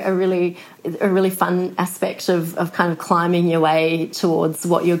also a really fun aspect of kind of climbing your way towards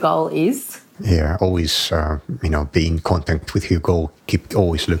what your goal is. Yeah, always be in contact with your goal. Keep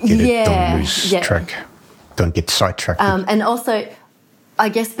always looking at it. Don't lose track. Don't get sidetracked. And also, I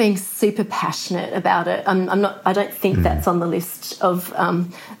guess being super passionate about it. I don't think that's on the list of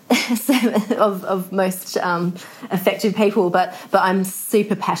of most effective people, but I'm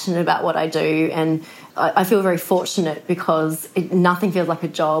super passionate about what I do, and I feel very fortunate because nothing feels like a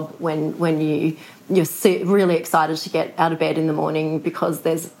job when you're really excited to get out of bed in the morning because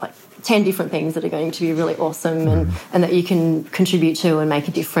there's 10 different things that are going to be really awesome and that you can contribute to and make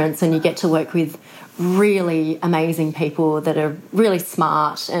a difference, and you get to work with really amazing people that are really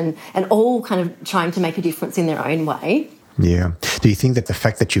smart and all kind of trying to make a difference in their own way. Yeah. Do you think that the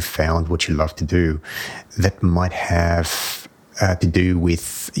fact that you found what you love to do, that might have to do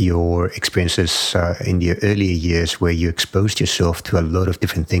with your experiences in your earlier years where you exposed yourself to a lot of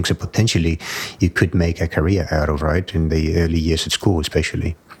different things that potentially you could make a career out of, right? In the early years at school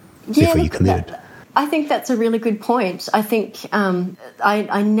especially, before you committed. I think that's a really good point. I think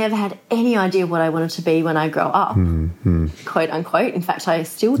I never had any idea what I wanted to be when I grow up, quote unquote. In fact, I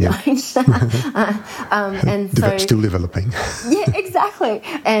still don't. And so still developing. Yeah, exactly.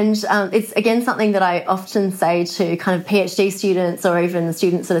 And it's again something that I often say to kind of PhD students or even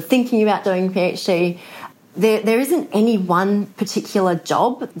students that are thinking about doing PhD. There isn't any one particular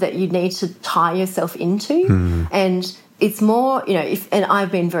job that you need to tie yourself into, and it's more, and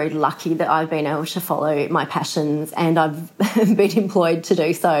I've been very lucky that I've been able to follow my passions and I've been employed to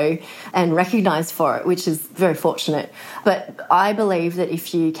do so and recognised for it, which is very fortunate. But I believe that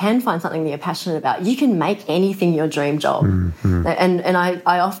if you can find something that you're passionate about, you can make anything your dream job. And I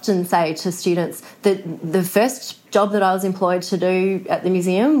often say to students that the first job that I was employed to do at the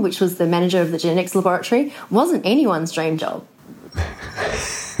museum, which was the manager of the genetics laboratory, wasn't anyone's dream job.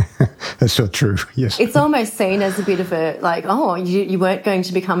 That's so true, yes. It's almost seen as a bit of a, you weren't going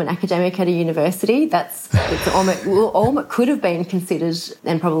to become an academic at a university. It's almost could have been considered,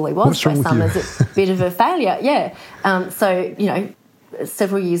 and probably was by some, as a bit of a failure. Yeah.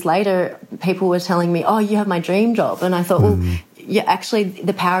 Several years later, people were telling me, you have my dream job. And I thought, actually,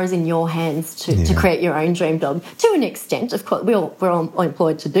 the power is in your hands to create your own dream job. To an extent, of course, we're all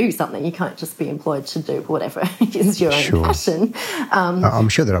employed to do something. You can't just be employed to do whatever is your own passion. I'm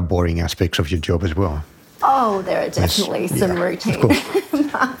sure there are boring aspects of your job as well. Oh, there are definitely some routine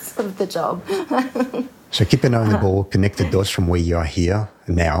parts of the job. So keep an eye on the ball, connect the dots from where you are here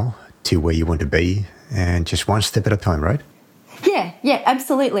now to where you want to be, and just one step at a time, right? Yeah,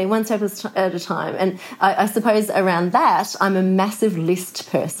 absolutely. One step at a time. And I suppose around that, I'm a massive list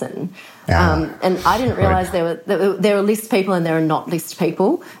person. And I didn't realise there are list people and there are not list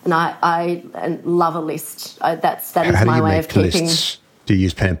people. And I love a list. That is my way of keeping. Lists? Do you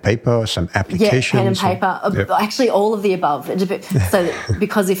use pen and paper, some applications? Yeah, pen and paper. Actually, all of the above. So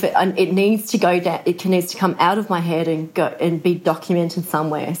because if it needs to go down, it needs to come out of my head and go and be documented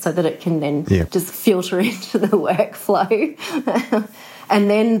somewhere, so that it can then just filter into the workflow. And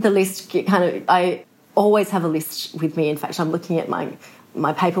then the list I always have a list with me. In fact, I'm looking at my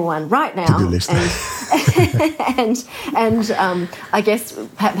paper one right now. To-do list. And I guess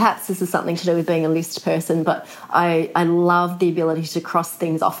perhaps this is something to do with being a list person, but I love the ability to cross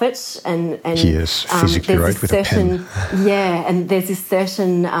things off it. And yes, physically, right, with a pen. Yeah, and there's this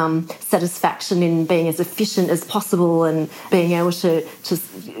certain satisfaction in being as efficient as possible and being able to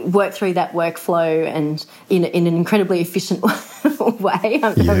work through that workflow and in an incredibly efficient way.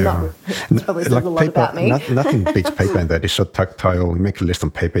 Probably says a lot paper, about me. Nothing beats paper in that. It's so tactile. We make a list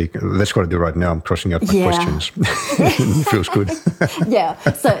on paper. That's what I do right now. I'm crossing out my questions. It feels good. Yeah.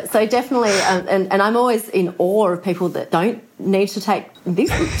 So definitely, and I'm always in awe of people that don't need to take this,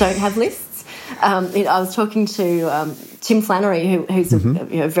 don't have lists. I was talking to Tim Flannery, who's a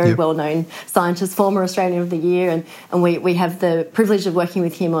very well-known scientist, former Australian of the Year, and we have the privilege of working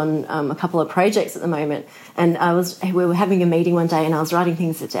with him on a couple of projects at the moment. And we were having a meeting one day, and I was writing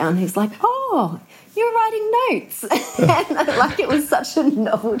things down. He's like, "Oh, you're writing notes." And it was such a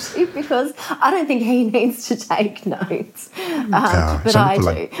novelty because I don't think he needs to take notes, but I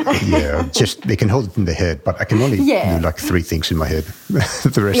do. Just they can hold it in their head, but I can only do like 3 things in my head.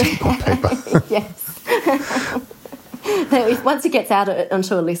 The rest on paper. Yes. Once it gets out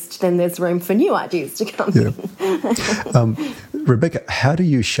onto a list, then there's room for new ideas to come in. Rebecca, how do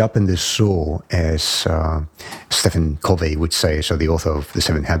you sharpen the saw, as Stephen Covey would say, so the author of The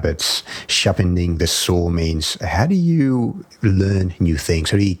 7 Habits? Sharpening the saw means, how do you learn new things?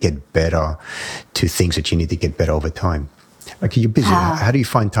 How do you get better to things that you need to get better over time? Like, you're busy. How do you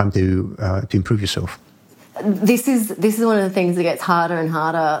find time to improve yourself? This is one of the things that gets harder and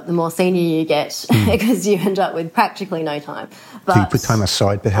harder the more senior you get, because you end up with practically no time. But, do you put time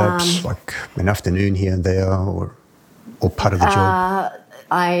aside, perhaps, like an afternoon here and there, or part of the job?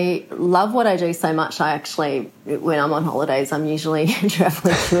 I love what I do so much. I actually, when I'm on holidays, I'm usually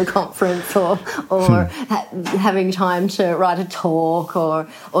travelling to a conference or having time to write a talk or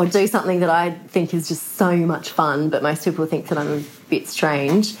do something that I think is just so much fun, but most people think that I'm a bit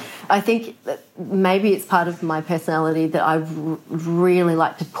strange. I think that maybe it's part of my personality that I really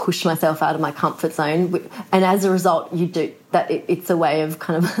like to push myself out of my comfort zone, and as a result, you do that. It's a way of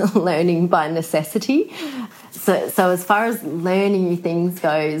kind of learning by necessity. So as far as learning new things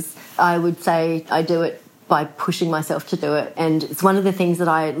goes, I would say I do it by pushing myself to do it. And it's one of the things that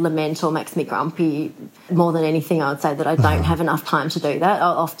I lament or makes me grumpy more than anything. I would say that I don't have enough time to do that.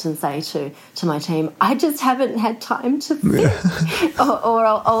 I'll often say to my team, I just haven't had time to think. or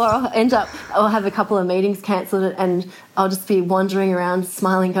I'll end up, I'll have a couple of meetings cancelled and I'll just be wandering around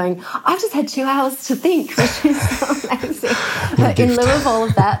smiling going, I've just had 2 hours to think, which is so amazing. But in lieu of all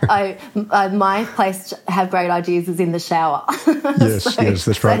of that, my place to have great ideas is in the shower. Yes,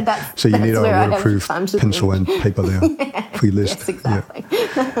 that's right. So you need a waterproof pencil and paper there for your list. Yes, exactly.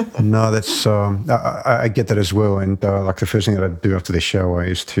 Yeah. No, that's I get that as well. And like the first thing that I do after the shower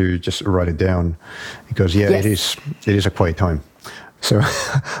is to just write it down, because it is a quiet time. So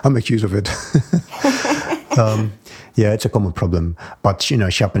I make use of it. Yeah, it's a common problem. But,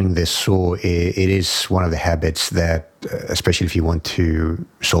 sharpening the saw, it is one of the habits that, especially if you want to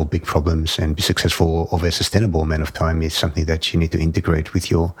solve big problems and be successful over a sustainable amount of time, is something that you need to integrate with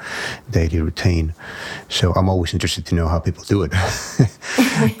your daily routine. So I'm always interested to know how people do it.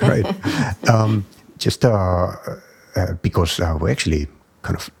 Great. Because we're actually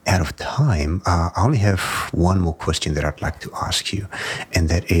kind of out of time, I only have one more question that I'd like to ask you, and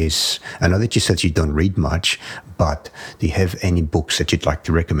that is, I know that you said you don't read much, but do you have any books that you'd like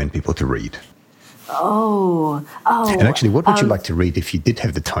to recommend people to read? Oh. And actually, what would you like to read if you did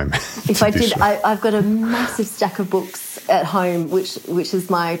have the time? If I did, I've got a massive stack of books at home, which is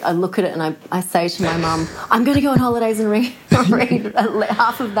I look at it and I say to my mum, I'm going to go on holidays and read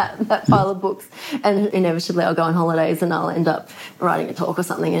half of that pile of books. And inevitably I'll go on holidays and I'll end up writing a talk or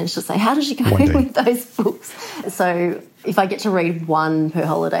something and she'll say, how did you go with those books? So if I get to read one per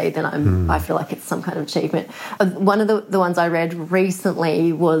holiday, then I feel like it's some kind of achievement. One of the ones I read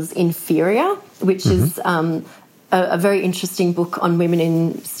recently was Inferior, which is a very interesting book on women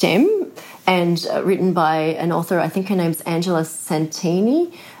in STEM. and written by an author, I think her name's Angela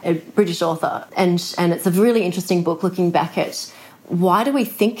Santini, a British author. And it's a really interesting book looking back at why do we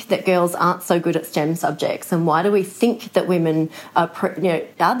think that girls aren't so good at STEM subjects, and why do we think that women are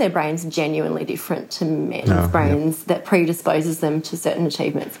their brains genuinely different to men's brains that predisposes them to certain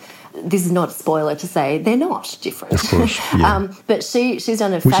achievements? This is not a spoiler to say they're not different. Of course, yeah. But she's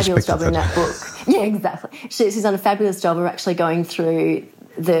done a fabulous job in that book. Yeah, exactly. She's done a fabulous job of actually going through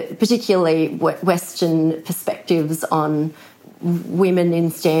the particularly Western perspectives on women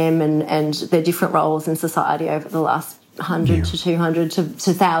in STEM and their different roles in society over the last 100 to 200 to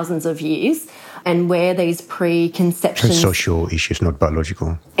thousands of years, and where these preconceptions... So social issues, not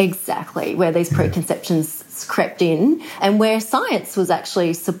biological. Exactly, where these preconceptions crept in, and where science was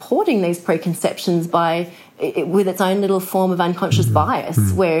actually supporting these preconceptions with its own little form of unconscious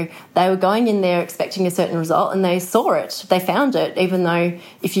bias, where they were going in there expecting a certain result and they saw it, they found it, even though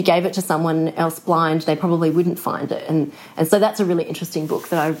if you gave it to someone else blind, they probably wouldn't find it. And so that's a really interesting book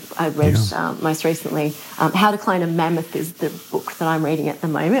that I read most recently. How to Clone a Mammoth is the book that I'm reading at the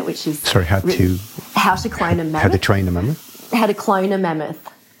moment, which is... Sorry, How to Clone a Mammoth. How to Train a Mammoth? How to Clone a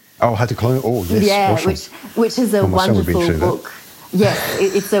Mammoth. Oh, How to Clone... Oh, yes. Yeah, awesome. which is a wonderful book. Yes,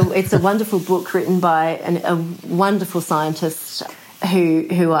 it's a wonderful book written by a wonderful scientist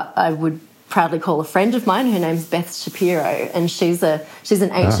who I would proudly call a friend of mine. Her name's Beth Shapiro, and she's an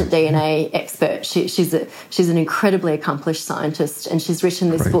ancient DNA expert. She's an incredibly accomplished scientist, and she's written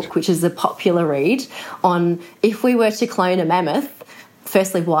this book, which is a popular read on if we were to clone a mammoth.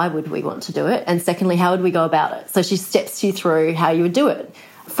 Firstly, why would we want to do it? And secondly, how would we go about it? So she steps you through how you would do it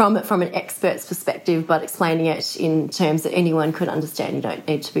from an expert's perspective, but explaining it in terms that anyone could understand. You don't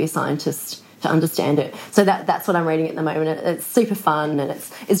need to be a scientist to understand it. So that's what I'm reading at the moment. It's super fun, and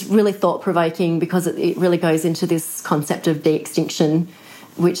it's really thought-provoking because it really goes into this concept of de-extinction,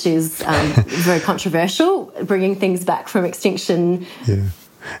 which is very controversial, bringing things back from extinction. Yeah.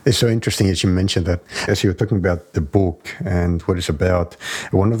 It's so interesting as you mentioned that, as you were talking about the book and what it's about,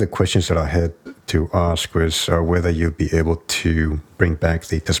 one of the questions that I had to ask was whether you'd be able to bring back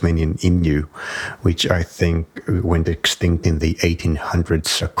the Tasmanian emu, which I think went extinct in the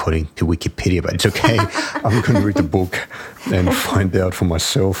 1800s, according to Wikipedia. But it's okay. I'm going to read the book and find out for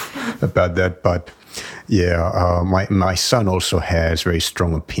myself about that. But yeah, my son also has very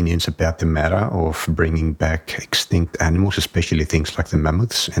strong opinions about the matter of bringing back extinct animals, especially things like the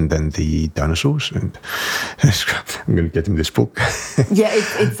mammoths and then the dinosaurs. And I'm going to get him this book. Yeah,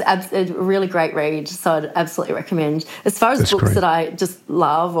 it's a really great read, so I'd absolutely recommend. As far as That's books great. that I just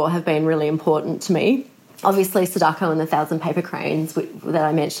love or have been really important to me, obviously Sadako and the Thousand Paper Cranes that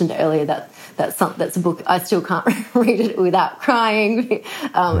I mentioned earlier, that's a book I still can't read it without crying,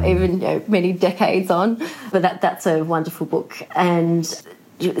 even many decades on. But that's a wonderful book. And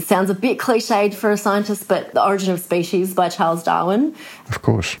it sounds a bit cliched for a scientist, but The Origin of Species by Charles Darwin. Of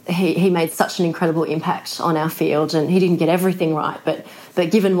course. He made such an incredible impact on our field, and he didn't get everything right, but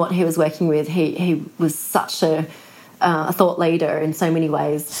given what he was working with, he was such a thought leader in so many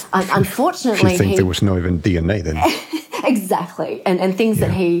ways. Unfortunately, you think there was no even DNA then? Exactly, and things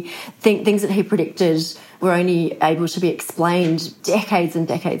that he predicted were only able to be explained decades and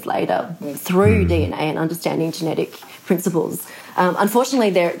decades later through DNA and understanding genetic principles.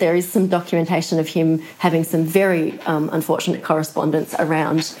 Unfortunately, there is some documentation of him having some very unfortunate correspondence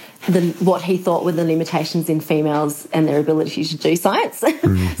around what he thought were the limitations in females and their ability to do science.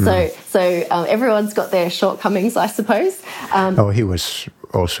 So everyone's got their shortcomings, I suppose. He was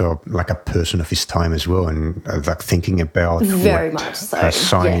also like a person of his time as well, and like thinking about what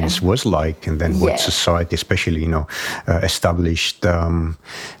science was like, and then what society, especially established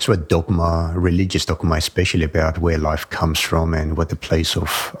sort of dogma, religious dogma, especially about where life comes from and what the place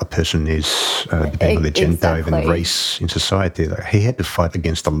of a person is, depending on the gender, even race in society. Like, he had to fight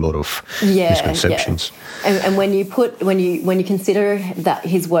against a lot of misconceptions. Yeah. And when you consider that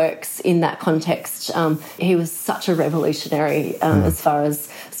his works in that context, he was such a revolutionary as far as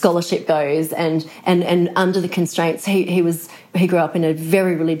scholarship goes, and under the constraints, he grew up in a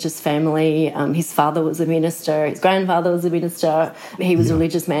very religious family. His father was a minister, his grandfather was a minister. He was a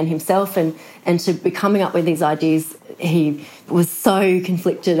religious man himself, and to be coming up with these ideas, he was so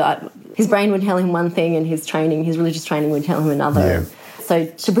conflicted. His brain would tell him one thing, and his religious training would tell him another. Yeah. So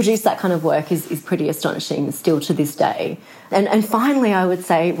to produce that kind of work is pretty astonishing still to this day. And finally, I would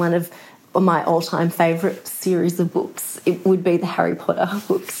say one of my all-time favourite series of books, it would be the Harry Potter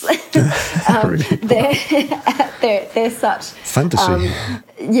books. They're such fantasy.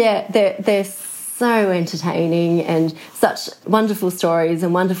 They're so entertaining and such wonderful stories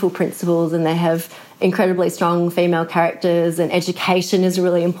and wonderful principles, and they have incredibly strong female characters, and education is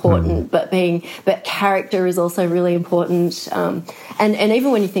really important, but character is also really important. And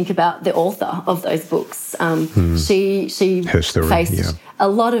even when you think about the author of those books, she Her story, faced a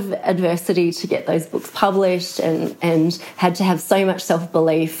lot of adversity to get those books published, and had to have so much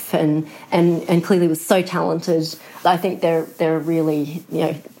self-belief, and clearly was so talented. I think they're really,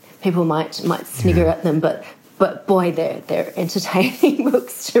 people might snigger at them, but boy, they're entertaining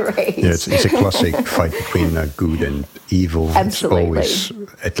books to read. Yeah, it's a classic fight between good and evil. Absolutely. It's always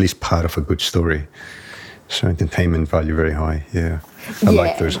at least part of a good story. So entertainment value very high. Yeah, I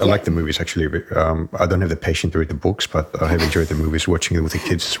like those. I like the movies actually. I don't have the patience to read the books, but I have enjoyed the movies, watching it with the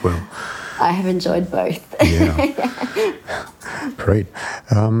kids as well. I have enjoyed both. Yeah, great.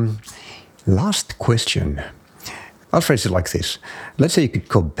 Last question. I'll phrase it like this. Let's say you could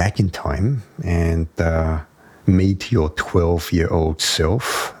go back in time and meet your 12-year-old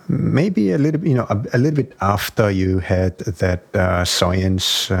self, maybe a little bit after you had that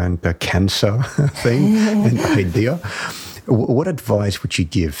science and cancer thing and idea. What advice would you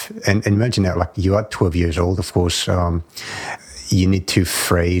give? And imagine now, like, you are 12 years old, of course. You need to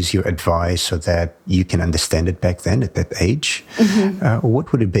phrase your advice so that you can understand it back then at that age.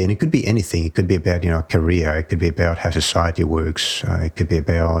 What would it be? And it could be anything. It could be about, career. It could be about how society works. It could be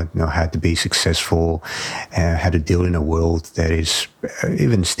about, how to be successful, how to deal in a world that is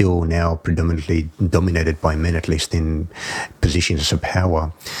even still now predominantly dominated by men, at least in positions of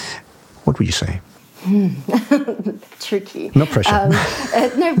power. What would you say? Tricky. No pressure.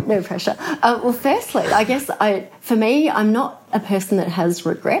 No pressure. Well, firstly, I guess for me, I'm not a person that has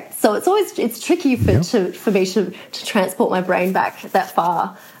regrets, so it's tricky for me to transport my brain back that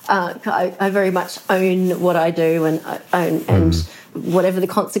far. I very much own what I do, and whatever the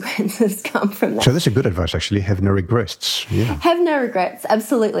consequences come from that. So that's a good advice, actually. Have no regrets. Yeah. Have no regrets.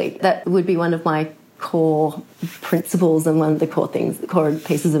 Absolutely, that would be one of my core principles and one of the core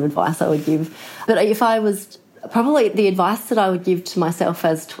pieces of advice I would give. But if I was, probably the advice that I would give to myself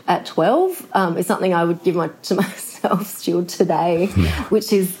at 12 is something I would give to myself still today,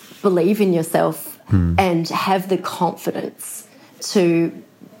 which is believe in yourself and have the confidence to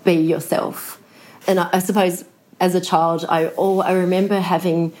be yourself. And I suppose as a child, I remember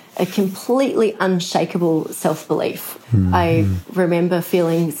having a completely unshakable self-belief. I remember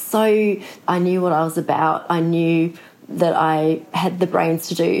feeling I knew what I was about. I knew that I had the brains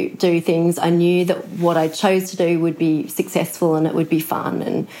to do things. I knew that what I chose to do would be successful and it would be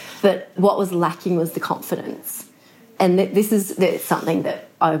fun. But what was lacking was the confidence. And this is something that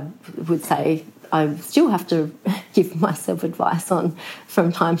I would say I still have to give myself advice on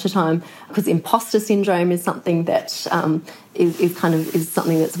from time to time, because imposter syndrome is something that is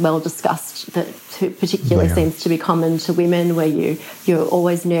something that's well discussed, that particularly seems to be common to women, where you're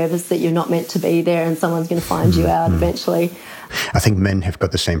always nervous that you're not meant to be there and someone's going to find you out eventually. I think men have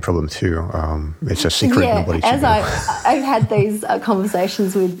got the same problem too. It's a secret nobody should know. I've had these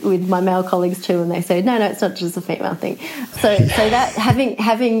conversations with my male colleagues too, and they say, no, it's not just a female thing. So that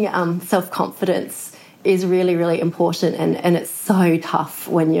having self-confidence is really, really important, and it's so tough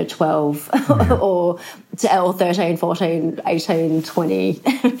when you're 12 or 13, 14, 18, 20.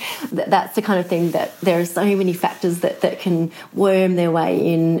 That's the kind of thing that there are so many factors that can worm their way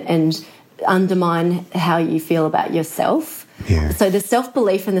in and undermine how you feel about yourself. Yeah. So the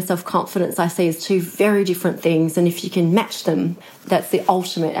self-belief and the self-confidence I see as two very different things, and if you can match them, that's the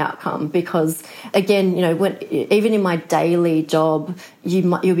ultimate outcome. Because again, even in my daily job,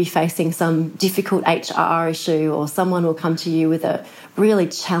 you'll be facing some difficult HR issue, or someone will come to you with a really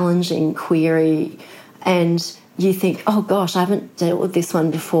challenging query, and you think, oh gosh, I haven't dealt with this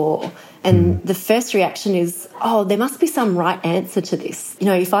one before. And the first reaction is, oh, there must be some right answer to this.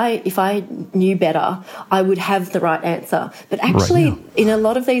 If I knew better, I would have the right answer. But actually, in a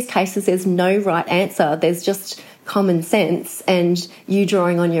lot of these cases, there's no right answer. There's just common sense and you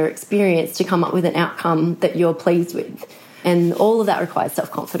drawing on your experience to come up with an outcome that you're pleased with. And all of that requires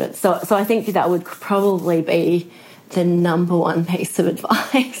self-confidence. So I think that would probably be the number one piece of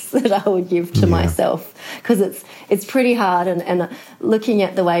advice that I would give to myself, because it's pretty hard. And looking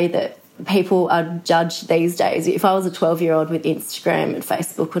at the way that people are judged these days, if I was a 12-year-old with Instagram and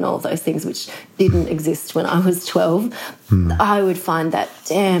Facebook and all of those things, which didn't exist when I was 12, I would find that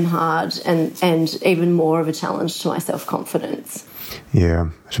damn hard and even more of a challenge to my self-confidence. Yeah,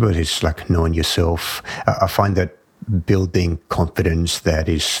 I suppose it's like knowing yourself. I find that building confidence that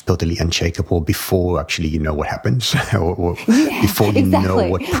is totally unshakable before actually you know what happens or before you know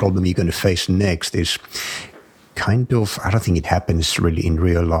what problem you're going to face next kind of, I don't think it happens really in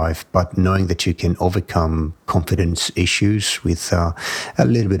real life, but knowing that you can overcome confidence issues with a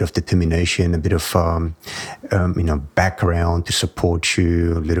little bit of determination, a bit of, background to support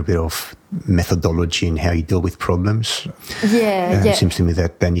you, a little bit of methodology in how you deal with problems. It seems to me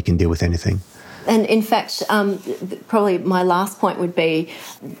that then you can deal with anything. And in fact, probably my last point would be,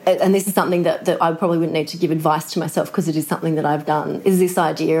 and this is something that I probably wouldn't need to give advice to myself because it is something that I've done, is this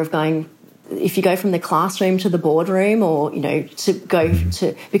idea of going, if you go from the classroom to the boardroom or, to go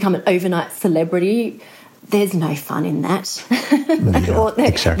to become an overnight celebrity, there's no fun in that.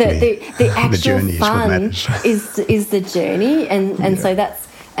 Exactly. The actual journey fun is the journey. And so that's,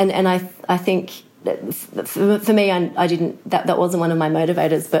 and I think, for me, I didn't. That wasn't one of my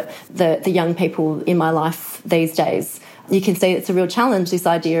motivators. But the young people in my life these days, you can see it's a real challenge. This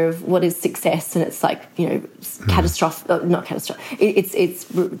idea of what is success, and it's like catastrophic. Not catastrophic. It's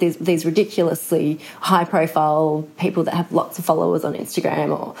these ridiculously high profile people that have lots of followers on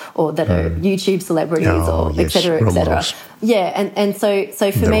Instagram or that are YouTube celebrities et cetera, et cetera. Yeah, and so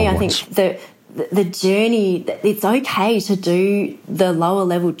for me, I think the journey, it's okay to do the lower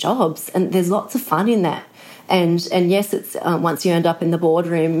level jobs, and there's lots of fun in that. And yes, it's once you end up in the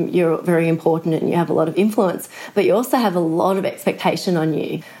boardroom, you're very important and you have a lot of influence, but you also have a lot of expectation on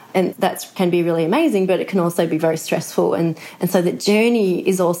you. And that can be really amazing, but it can also be very stressful. And so the journey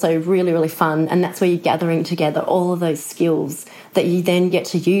is also really, really fun. And that's where you're gathering together all of those skills that you then get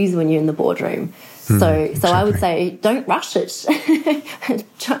to use when you're in the boardroom. So I would say don't rush it.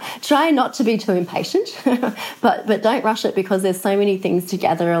 Try not to be too impatient, but don't rush it, because there's so many things to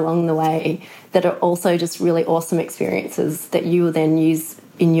gather along the way that are also just really awesome experiences that you will then use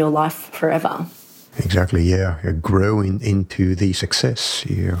in your life forever. Exactly, yeah. You're growing into the success.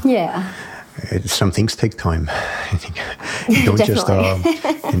 Some things take time. You don't just,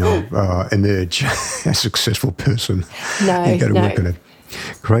 emerge a successful person. No, you got to work on it.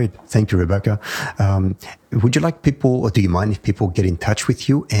 Great. Thank you, Rebecca. Would you like people, or do you mind if people get in touch with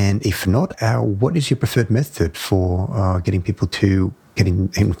you? And if not, what is your preferred method for getting people to get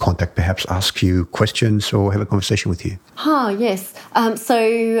in contact, perhaps ask you questions or have a conversation with you? Yes.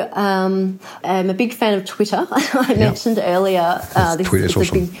 So I'm a big fan of Twitter. I mentioned earlier, this is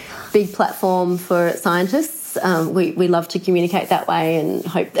awesome. A big platform for scientists. We love to communicate that way and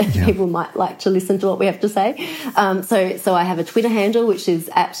hope that people might like to listen to what we have to say. So I have a Twitter handle, which is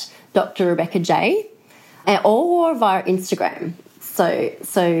at Dr. Rebecca J, or via Instagram. So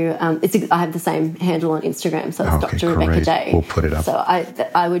I have the same handle on Instagram, so it's Dr. Rebecca J. We'll put it up. So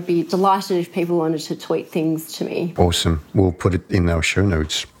I would be delighted if people wanted to tweet things to me. Awesome. We'll put it in our show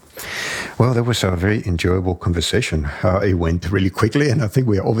notes. Well, that was a very enjoyable conversation. It went really quickly, and I think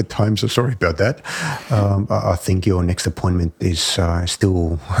we are over time, so sorry about that. I think your next appointment is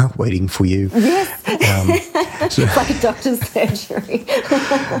still waiting for you. Yes. It's like a doctor's surgery.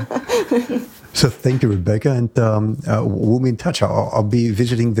 So thank you, Rebecca, and we'll be in touch. I'll be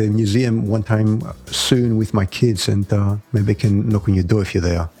visiting the museum one time soon with my kids, and maybe I can knock on your door if you're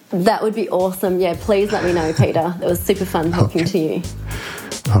there. That would be awesome. Yeah, please let me know, Peter. It was super fun talking to you.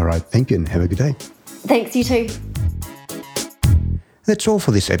 All right, thank you, and have a good day. Thanks, you too. That's all for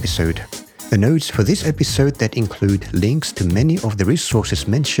this episode. The notes for this episode that include links to many of the resources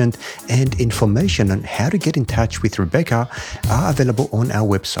mentioned and information on how to get in touch with Rebecca are available on our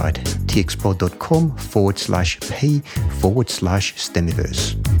website,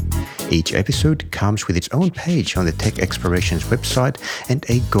 texplore.com/pay/Stemiverse. Each episode comes with its own page on the Tech Explorations website and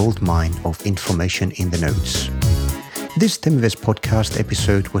a goldmine of information in the notes. This Stemiverse podcast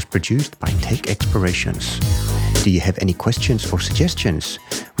episode was produced by Tech Explorations. Do you have any questions or suggestions?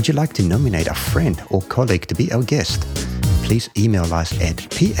 Would you like to nominate a friend or colleague to be our guest? Please email us at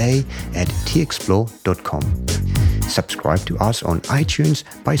pa@texplore.com. Subscribe to us on iTunes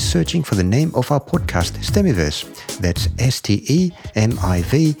by searching for the name of our podcast, Stemiverse. That's Stemiverse.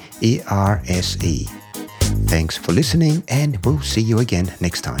 Thanks for listening, and we'll see you again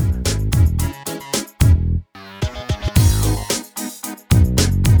next time.